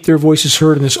to make their voices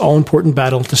heard in this all-important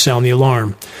battle to sound the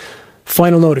alarm.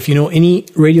 Final note, if you know any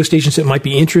radio stations that might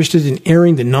be interested in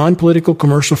airing the non-political,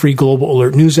 commercial-free Global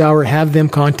Alert News Hour, have them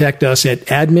contact us at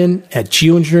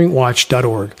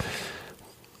admin@geoengineeringwatch.org.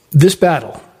 This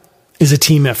battle is a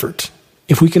team effort.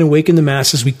 If we can awaken the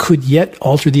masses, we could yet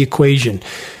alter the equation.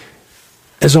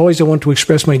 As always, I want to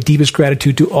express my deepest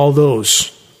gratitude to all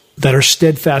those that are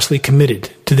steadfastly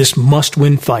committed to this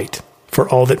must-win fight for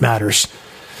all that matters.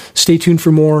 Stay tuned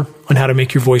for more on how to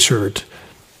make your voice heard.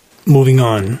 Moving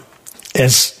on.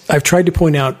 As I've tried to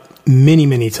point out many,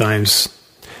 many times,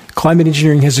 climate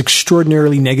engineering has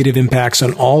extraordinarily negative impacts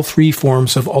on all three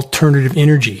forms of alternative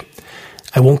energy.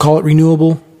 I won't call it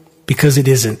renewable because it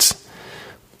isn't.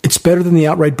 It's better than the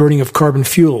outright burning of carbon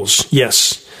fuels,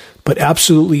 yes, but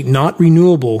absolutely not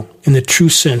renewable in the true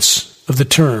sense of the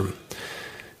term.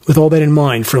 With all that in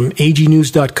mind, from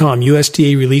agnews.com,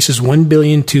 USDA releases $1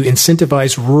 billion to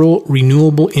incentivize rural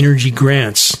renewable energy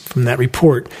grants. From that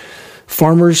report,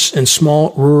 farmers and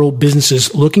small rural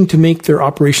businesses looking to make their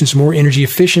operations more energy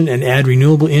efficient and add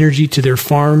renewable energy to their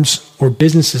farms or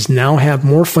businesses now have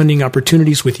more funding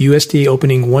opportunities, with USDA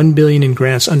opening $1 billion in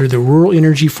grants under the Rural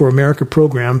Energy for America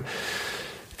program,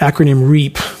 acronym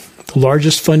REAP, the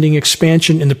largest funding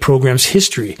expansion in the program's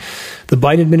history. The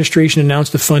Biden administration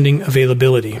announced the funding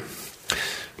availability.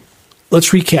 Let's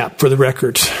recap for the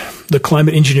record the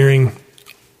climate engineering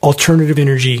alternative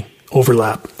energy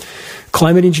overlap.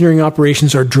 Climate engineering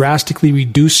operations are drastically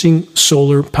reducing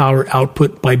solar power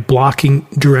output by blocking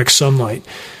direct sunlight.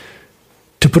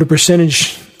 To put a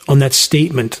percentage on that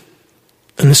statement,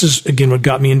 and this is, again, what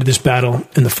got me into this battle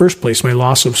in the first place, my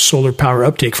loss of solar power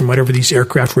uptake from whatever these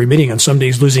aircraft were emitting, on some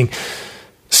days losing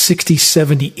 60,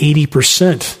 70,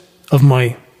 80% of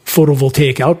my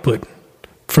photovoltaic output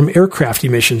from aircraft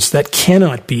emissions. That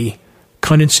cannot be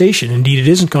condensation. Indeed, it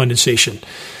isn't condensation.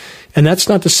 And that's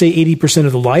not to say 80%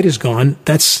 of the light is gone.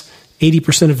 That's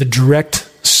 80% of the direct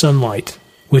sunlight,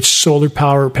 which solar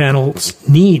power panels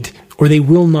need, or they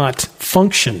will not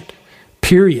function,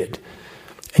 period.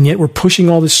 And yet we're pushing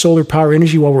all this solar power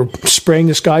energy while we're spraying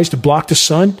the skies to block the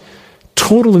sun.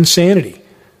 Total insanity.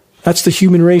 That's the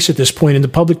human race at this point, and the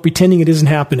public pretending it isn't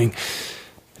happening.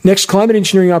 Next, climate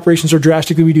engineering operations are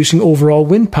drastically reducing overall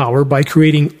wind power by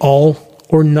creating all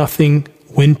or nothing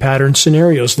wind pattern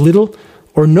scenarios. Little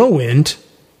or no wind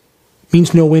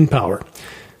means no wind power.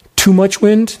 Too much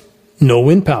wind, no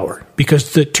wind power,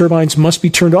 because the turbines must be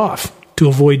turned off to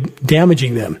avoid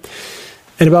damaging them.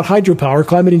 And about hydropower,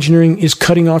 climate engineering is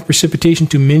cutting off precipitation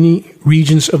to many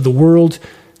regions of the world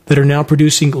that are now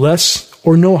producing less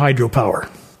or no hydropower.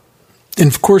 And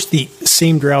of course, the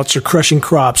same droughts are crushing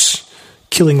crops,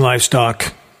 killing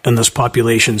livestock, and thus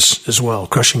populations as well,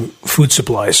 crushing food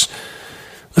supplies.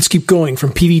 Let's keep going.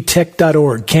 From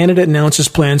pvtech.org, Canada announces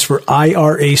plans for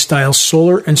IRA-style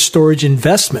solar and storage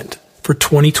investment for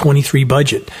 2023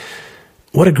 budget.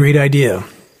 What a great idea.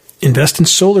 Invest in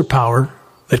solar power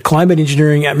that climate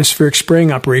engineering atmospheric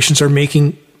spraying operations are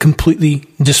making completely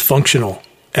dysfunctional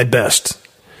at best.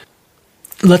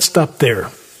 Let's stop there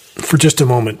for just a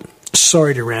moment.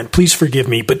 Sorry to rant, please forgive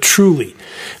me, but truly,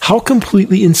 how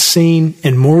completely insane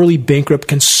and morally bankrupt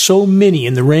can so many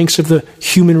in the ranks of the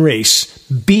human race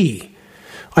be?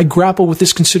 I grapple with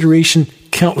this consideration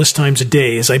countless times a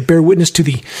day as I bear witness to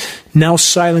the now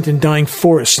silent and dying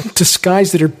forests, to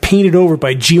skies that are painted over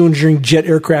by geoengineering jet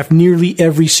aircraft nearly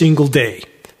every single day.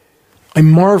 I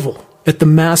marvel at the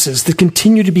masses that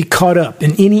continue to be caught up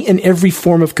in any and every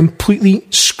form of completely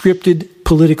scripted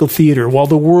political theater while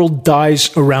the world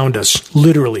dies around us,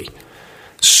 literally.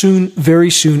 Soon, very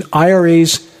soon,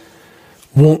 IRAs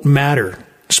won't matter,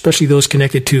 especially those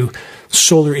connected to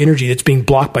solar energy that's being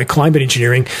blocked by climate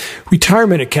engineering.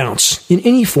 Retirement accounts in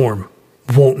any form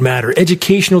won't matter.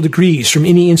 Educational degrees from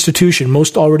any institution,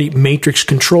 most already matrix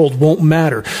controlled, won't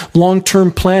matter.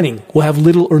 Long-term planning will have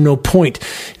little or no point.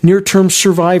 Near-term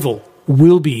survival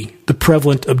will be the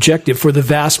prevalent objective for the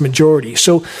vast majority.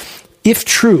 So, if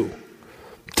true,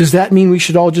 does that mean we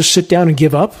should all just sit down and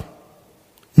give up?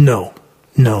 No.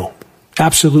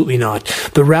 Absolutely not.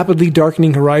 The rapidly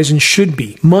darkening horizon should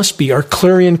be, must be, our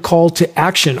clarion call to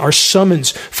action, our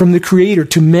summons from the Creator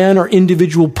to man our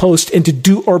individual post and to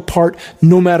do our part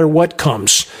no matter what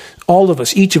comes. All of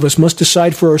us, each of us, must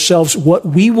decide for ourselves what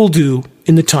we will do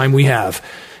in the time we have.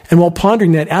 And while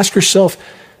pondering that, ask yourself,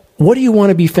 what do you want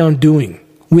to be found doing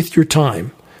with your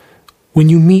time when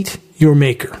you meet your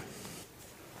Maker?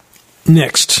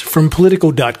 Next, from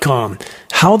Politico.com,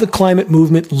 how the climate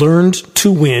movement learned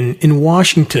to win in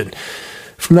Washington.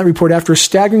 From that report, after a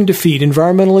staggering defeat,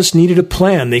 environmentalists needed a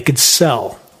plan they could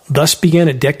sell. Thus began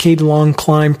a decade-long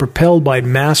climb propelled by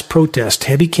mass protest,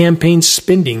 heavy campaign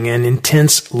spending, and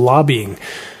intense lobbying.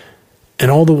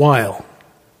 And all the while,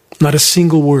 not a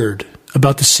single word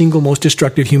about the single most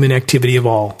destructive human activity of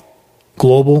all,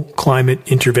 global climate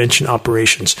intervention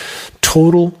operations.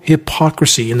 Total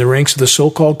hypocrisy in the ranks of the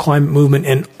so-called climate movement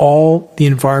and all the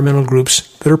environmental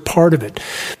groups that are part of it.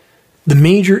 The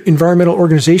major environmental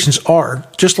organizations are,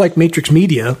 just like Matrix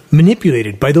Media,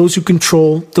 manipulated by those who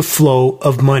control the flow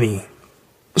of money.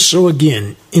 So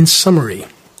again, in summary,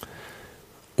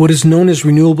 what is known as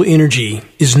renewable energy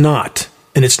is not,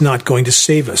 and it's not going to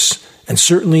save us. And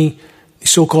certainly, the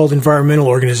so-called environmental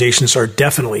organizations are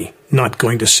definitely not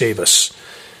going to save us.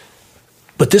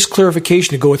 But this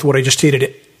clarification, to go with what I just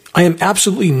stated, I am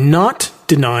absolutely not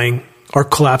denying our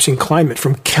collapsing climate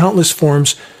from countless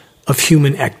forms of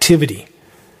human activity.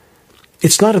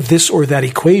 It's not a this or that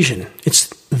equation. It's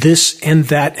this and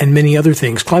that and many other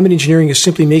things. Climate engineering is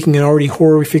simply making an already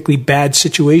horrifically bad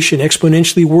situation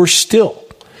exponentially worse still.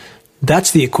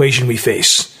 That's the equation we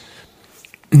face.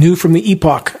 New from the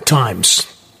Epoch Times.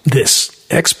 This.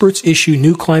 Experts issue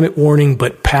new climate warning,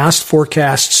 but past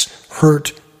forecasts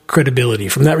hurt credibility.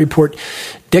 From that report,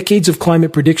 decades of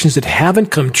climate predictions that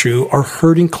haven't come true are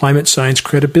hurting climate science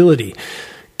credibility.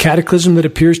 Cataclysm that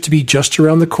appears to be just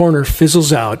around the corner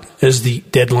fizzles out as the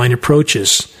deadline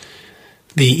approaches.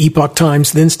 The Epoch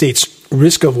Times then states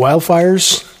risk of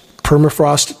wildfires,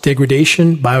 permafrost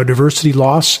degradation, biodiversity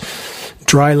loss,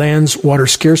 dry lands, water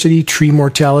scarcity, tree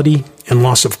mortality, and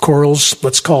loss of corals.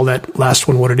 Let's call that last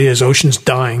one what it is. Oceans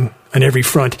dying on every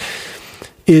front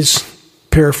is,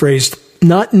 paraphrased,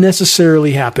 not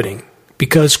necessarily happening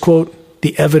because, quote,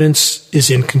 the evidence is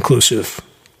inconclusive.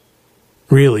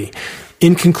 Really,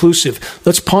 inconclusive.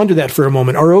 Let's ponder that for a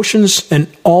moment. Our oceans and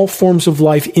all forms of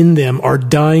life in them are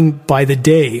dying by the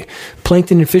day.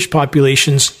 Plankton and fish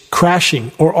populations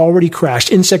crashing or already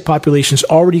crashed. Insect populations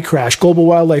already crashed. Global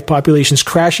wildlife populations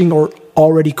crashing or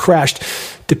already crashed,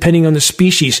 depending on the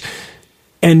species.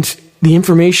 And the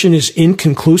information is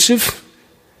inconclusive.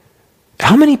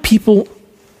 How many people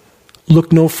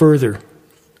look no further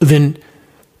than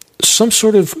some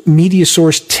sort of media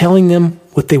source telling them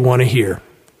what they want to hear?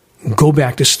 Go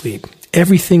back to sleep.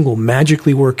 Everything will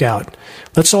magically work out.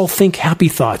 Let's all think happy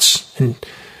thoughts and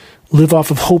live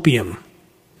off of hopium.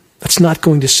 That's not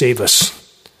going to save us.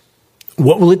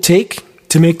 What will it take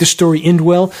to make the story end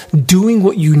well? Doing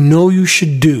what you know you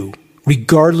should do,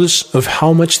 regardless of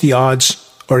how much the odds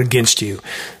are against you.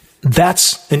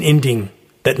 That's an ending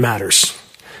that matters.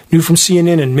 New from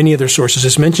CNN and many other sources,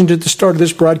 as mentioned at the start of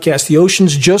this broadcast, the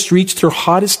oceans just reached their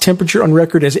hottest temperature on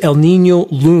record as El Nino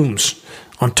looms,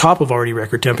 on top of already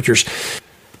record temperatures.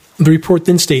 The report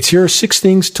then states, here are 6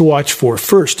 things to watch for.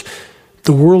 First,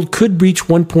 the world could reach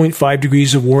 1.5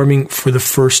 degrees of warming for the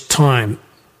first time.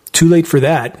 Too late for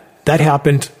that. That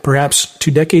happened perhaps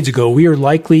 2 decades ago. We are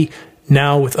likely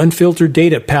now, with unfiltered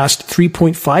data, past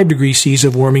 3.5 degrees Celsius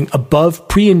of warming above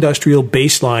pre-industrial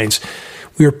baselines.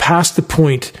 We are past the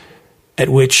point at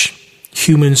which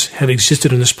humans have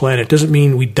existed on this planet. It doesn't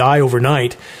mean we die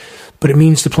overnight, but it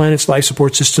means the planet's life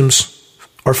support systems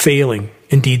are failing.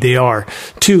 Indeed, they are.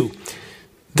 2,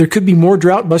 there could be more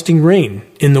drought-busting rain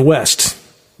in the West.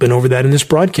 Been over that in this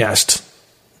broadcast.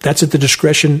 That's at the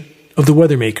discretion of the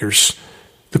weather makers,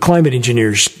 the climate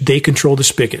engineers. They control the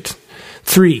spigot.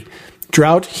 3,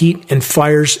 drought, heat, and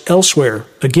fires elsewhere.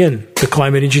 Again, the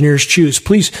climate engineers choose.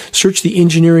 Please search the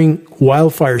engineering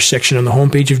wildfires section on the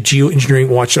homepage of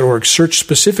geoengineeringwatch.org. Search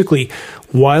specifically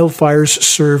Wildfires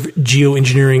Serve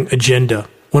Geoengineering Agenda,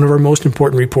 one of our most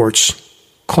important reports.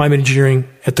 climate engineering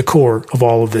at the core of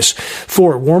all of this.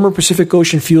 4, warmer Pacific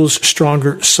Ocean fuels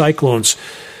stronger cyclones.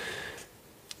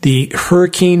 The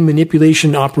hurricane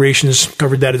manipulation operations,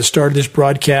 covered that at the start of this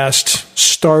broadcast,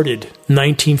 started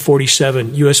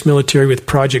 1947, U.S. military with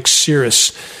Project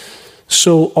Cirrus.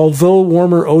 So although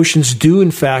warmer oceans do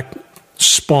in fact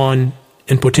spawn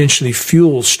and potentially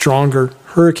fuel stronger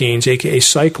hurricanes, aka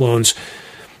cyclones,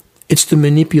 it's the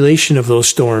manipulation of those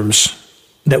storms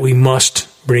that we must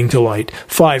bring to light.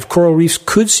 5, coral reefs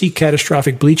could see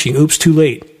catastrophic bleaching. Oops, too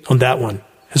late on that one.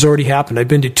 Has already happened. I've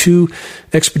been to 2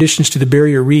 expeditions to the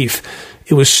Barrier Reef.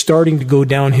 It was starting to go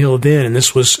downhill then, and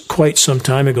this was quite some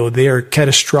time ago. They are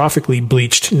catastrophically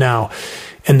bleached now.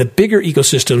 And the bigger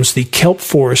ecosystems, the kelp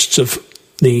forests of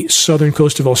the southern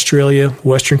coast of Australia,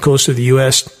 western coast of the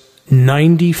U.S.,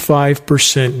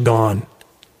 95% gone.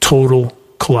 Total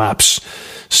collapse.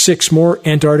 6, more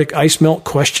Antarctic ice melt,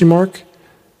 question mark?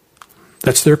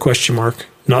 That's their question mark,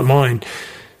 not mine.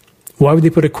 Why would they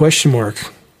put a question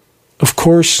mark? Of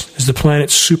course, as the planet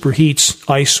superheats,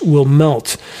 ice will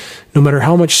melt. No matter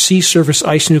how much sea surface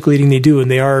ice nucleating they do,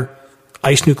 and they are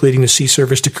ice nucleating the sea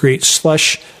surface to create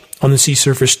slush on the sea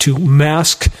surface to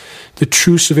mask the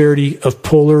true severity of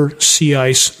polar sea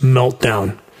ice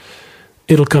meltdown.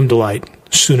 It'll come to light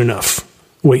soon enough.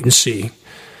 Wait and see.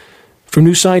 From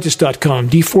NewScientist.com,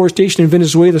 deforestation in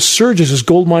Venezuela surges as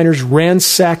gold miners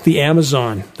ransack the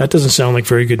Amazon. That doesn't sound like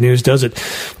very good news, does it?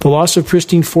 The loss of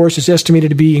pristine forest is estimated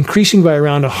to be increasing by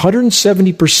around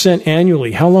 170%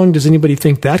 annually. How long does anybody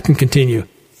think that can continue?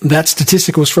 That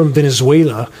statistic was from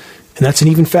Venezuela, and that's an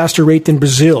even faster rate than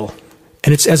Brazil.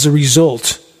 And it's as a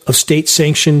result of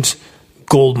state-sanctioned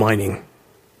gold mining.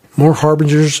 More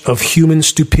harbingers of human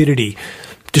stupidity,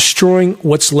 destroying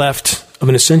what's left of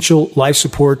an essential life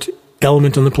support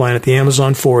element on the planet, the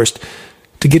Amazon forest,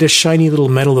 to get a shiny little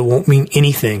metal that won't mean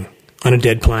anything on a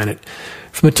dead planet.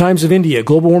 From the Times of India,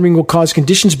 global warming will cause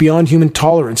conditions beyond human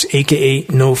tolerance, aka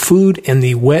no food, and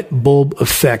the wet bulb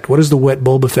effect. What is the wet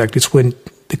bulb effect? It's when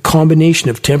the combination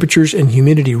of temperatures and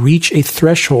humidity reach a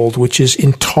threshold which is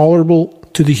intolerable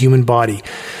to the human body.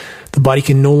 The body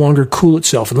can no longer cool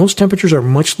itself, and those temperatures are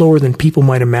much lower than people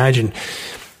might imagine.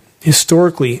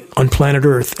 Historically, on planet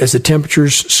Earth, as the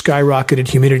temperatures skyrocketed,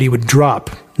 humidity would drop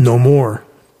no more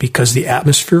because the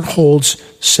atmosphere holds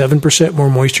 7% more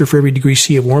moisture for every degree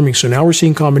C of warming. So now we're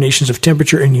seeing combinations of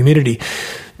temperature and humidity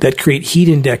that create heat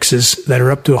indexes that are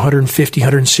up to 150,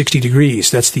 160 degrees.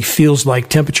 That's the feels-like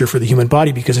temperature for the human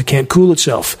body because it can't cool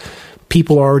itself.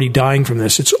 People are already dying from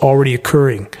this. It's already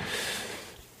occurring.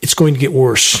 It's going to get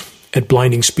worse at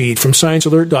blinding speed. From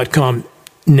ScienceAlert.com,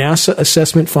 NASA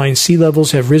assessment finds sea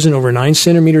levels have risen over 9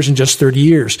 centimeters in just 30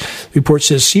 years. The report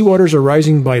says seawaters are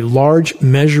rising by large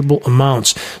measurable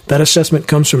amounts. That assessment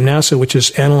comes from NASA, which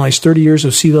has analyzed 30 years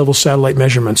of sea level satellite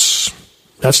measurements.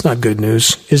 That's not good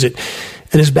news, is it?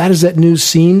 And as bad as that news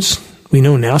seems, we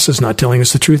know NASA's not telling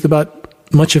us the truth about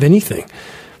much of anything.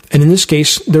 And in this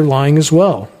case, they're lying as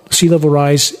well. Sea level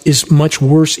rise is much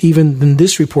worse even than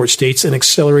this report states and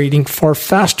accelerating far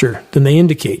faster than they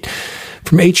indicate.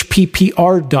 From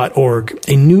HPPR.org,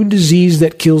 a new disease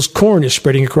that kills corn is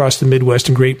spreading across the Midwest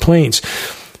and Great Plains.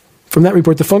 From that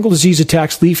report, the fungal disease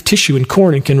attacks leaf tissue in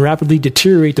corn and can rapidly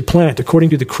deteriorate the plant.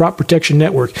 According to the Crop Protection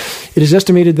Network, it is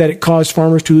estimated that it caused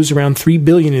farmers to lose around $3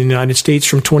 billion in the United States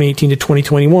from 2018 to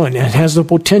 2021, and it has the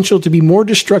potential to be more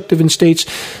destructive in states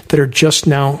that are just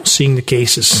now seeing the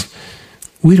cases.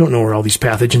 We don't know where all these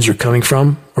pathogens are coming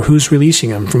from or who's releasing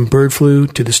them, from bird flu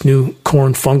to this new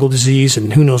corn fungal disease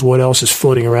and who knows what else is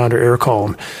floating around our air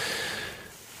column.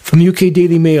 From the UK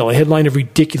Daily Mail, a headline of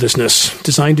ridiculousness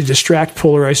designed to distract,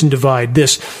 polarize, and divide.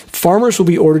 This: farmers will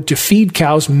be ordered to feed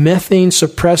cows methane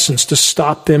suppressants to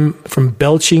stop them from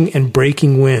belching and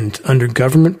breaking wind under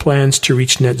government plans to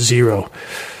reach net zero.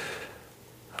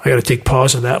 I got to take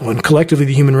pause on that one. Collectively,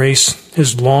 the human race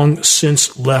has long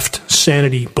since left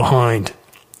sanity behind.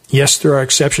 Yes, there are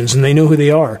exceptions, and they know who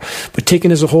they are. But taken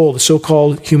as a whole, the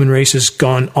so-called human race has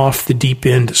gone off the deep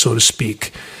end, so to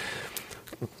speak.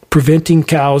 Preventing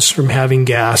cows from having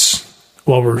gas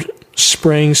while we're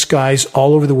spraying skies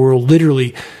all over the world,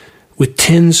 literally with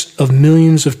tens of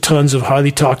millions of tons of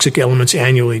highly toxic elements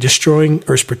annually, destroying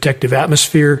Earth's protective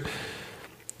atmosphere,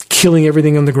 killing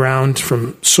everything on the ground,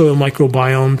 from soil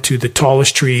microbiome to the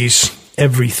tallest trees,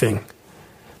 everything.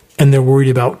 And they're worried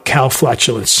about cow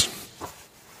flatulence.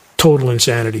 Total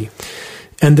insanity.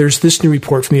 And there's this new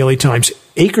report from the LA Times.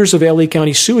 Acres of LA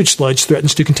County sewage sludge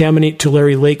threatens to contaminate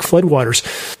Tulare Lake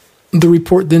floodwaters. The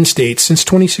report then states, since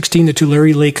 2016, the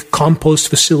Tulare Lake compost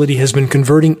facility has been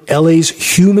converting LA's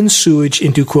human sewage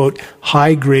into, quote,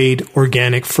 high-grade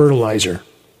organic fertilizer.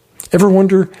 Ever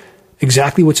wonder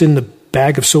exactly what's in the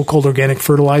bag of so-called organic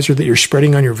fertilizer that you're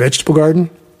spreading on your vegetable garden?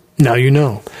 Now you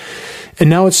know. And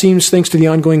now it seems, thanks to the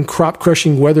ongoing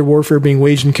crop-crushing weather warfare being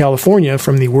waged in California,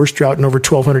 from the worst drought in over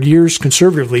 1,200 years,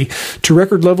 conservatively, to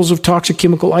record levels of toxic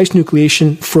chemical ice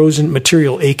nucleation, frozen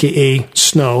material, aka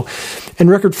snow, and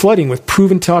record flooding with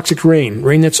proven toxic rain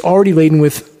that's already laden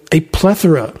with a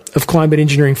plethora of climate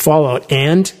engineering fallout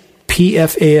and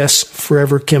PFAS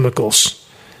forever chemicals.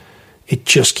 It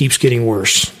just keeps getting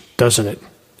worse, doesn't it?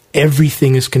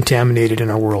 Everything is contaminated in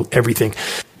our world, everything.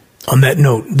 On that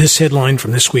note, this headline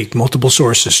from this week, multiple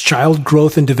sources, child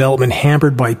growth and development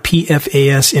hampered by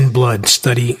PFAS in blood,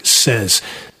 study says.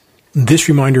 This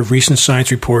reminder of recent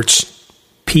science reports,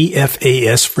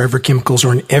 PFAS forever chemicals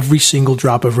are in every single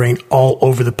drop of rain all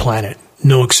over the planet.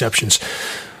 No exceptions.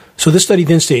 So this study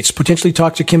then states, potentially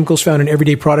toxic chemicals found in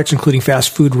everyday products, including fast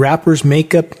food wrappers,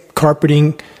 makeup,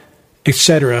 carpeting,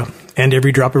 etc., and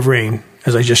every drop of rain,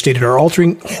 as I just stated, are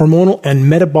altering hormonal and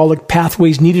metabolic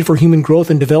pathways needed for human growth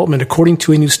and development. According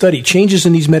to a new study, changes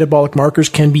in these metabolic markers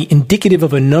can be indicative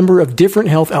of a number of different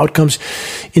health outcomes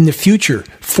in the future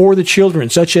for the children,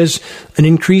 such as an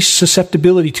increased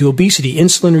susceptibility to obesity,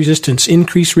 insulin resistance,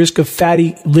 increased risk of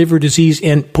fatty liver disease,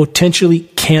 and potentially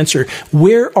cancer.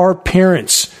 Where are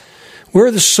parents? Where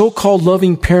are the so-called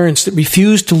loving parents that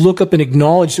refuse to look up and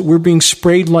acknowledge that we're being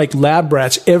sprayed like lab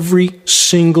rats every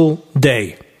single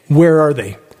day? Where are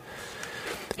they?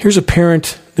 Here's a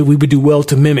parent that we would do well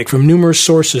to mimic from numerous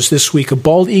sources this week. A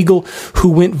bald eagle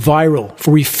who went viral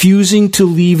for refusing to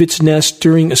leave its nest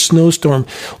during a snowstorm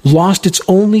lost its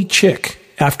only chick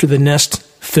after the nest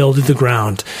fell to the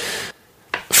ground.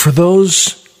 For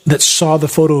those that saw the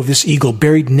photo of this eagle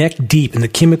buried neck deep in the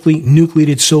chemically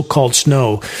nucleated so-called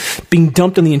snow, being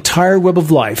dumped on the entire web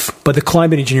of life by the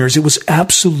climate engineers, it was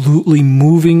absolutely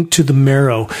moving to the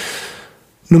marrow.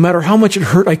 No matter how much it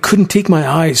hurt, I couldn't take my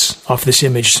eyes off this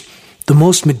image. The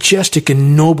most majestic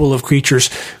and noble of creatures,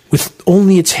 with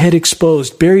only its head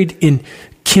exposed, buried in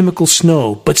chemical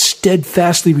snow, but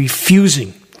steadfastly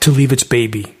refusing to leave its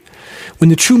baby. When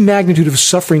the true magnitude of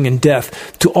suffering and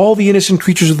death to all the innocent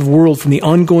creatures of the world from the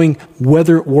ongoing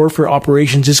weather warfare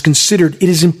operations is considered, it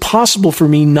is impossible for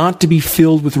me not to be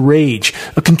filled with rage,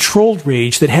 a controlled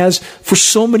rage that has for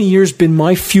so many years been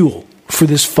my fuel for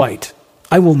this fight.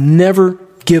 I will never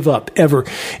give up, ever.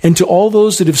 And to all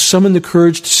those that have summoned the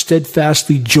courage to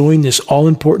steadfastly join this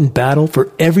all-important battle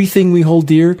for everything we hold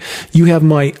dear, you have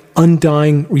my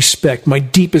undying respect, my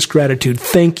deepest gratitude.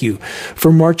 Thank you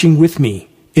for marching with me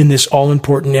in this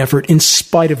all-important effort in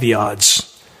spite of the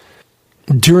odds.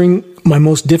 During my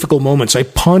most difficult moments, I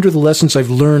ponder the lessons I've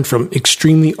learned from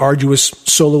extremely arduous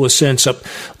solo ascents up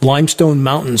limestone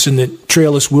mountains in the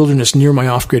trailless wilderness near my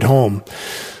off-grid home.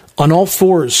 On all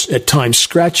fours at times,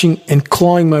 scratching and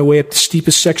clawing my way up the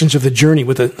steepest sections of the journey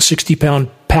with a 60-pound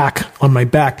pack on my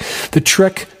back. The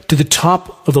trek to the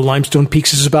top of the limestone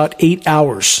peaks is about 8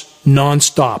 hours,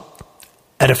 non-stop,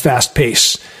 at a fast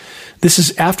pace. This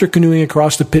is after canoeing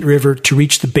across the Pitt River to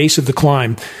reach the base of the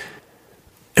climb.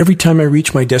 Every time I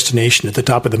reach my destination at the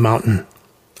top of the mountain,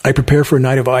 I prepare for a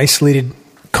night of isolated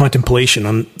contemplation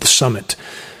on the summit.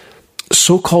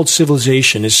 So-called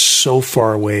civilization is so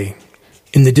far away.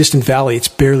 In the distant valley, it's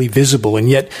barely visible, and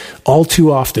yet, all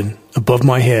too often, above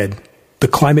my head, the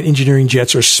climate engineering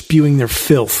jets are spewing their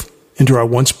filth into our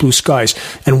once blue skies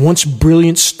and once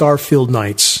brilliant star-filled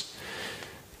nights.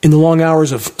 In the long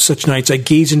hours of such nights, I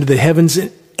gaze into the heavens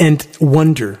and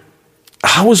wonder,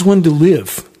 how is one to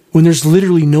live when there's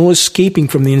literally no escaping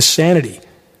from the insanity?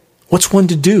 What's one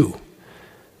to do?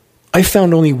 I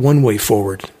found only one way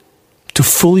forward, to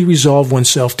fully resolve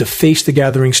oneself to face the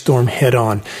gathering storm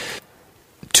head-on,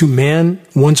 to man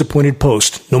one's appointed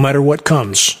post, no matter what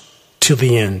comes, till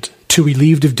the end, to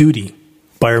relieved of duty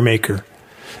by our Maker.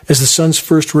 As the sun's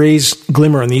first rays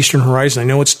glimmer on the eastern horizon, I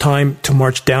know it's time to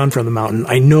march down from the mountain.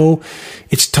 I know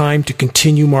it's time to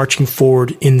continue marching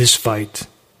forward in this fight,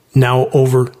 now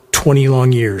over 20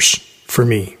 long years for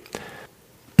me.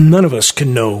 None of us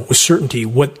can know with certainty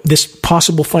what this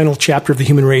possible final chapter of the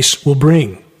human race will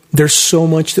bring. There's so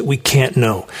much that we can't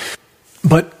know.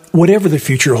 But whatever the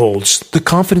future holds, the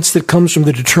confidence that comes from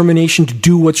the determination to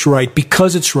do what's right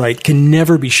because it's right can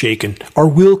never be shaken. Our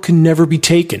will can never be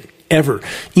taken, ever.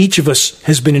 Each of us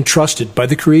has been entrusted by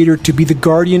the Creator to be the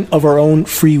guardian of our own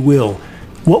free will.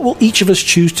 What will each of us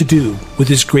choose to do with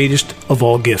His greatest of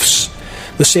all gifts?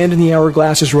 The sand in the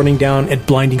hourglass is running down at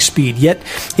blinding speed. Yet,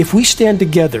 if we stand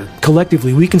together,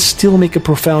 collectively, we can still make a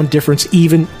profound difference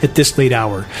even at this late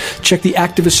hour. Check the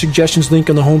activist suggestions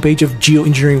link on the homepage of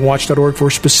geoengineeringwatch.org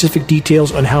for specific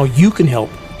details on how you can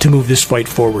help to move this fight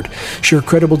forward. Share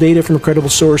credible data from a credible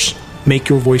source. Make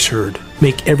your voice heard.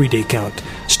 Make every day count.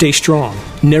 Stay strong.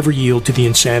 Never yield to the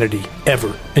insanity.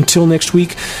 Ever. Until next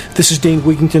week, this is Dane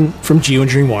Wigington from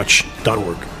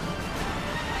geoengineeringwatch.org.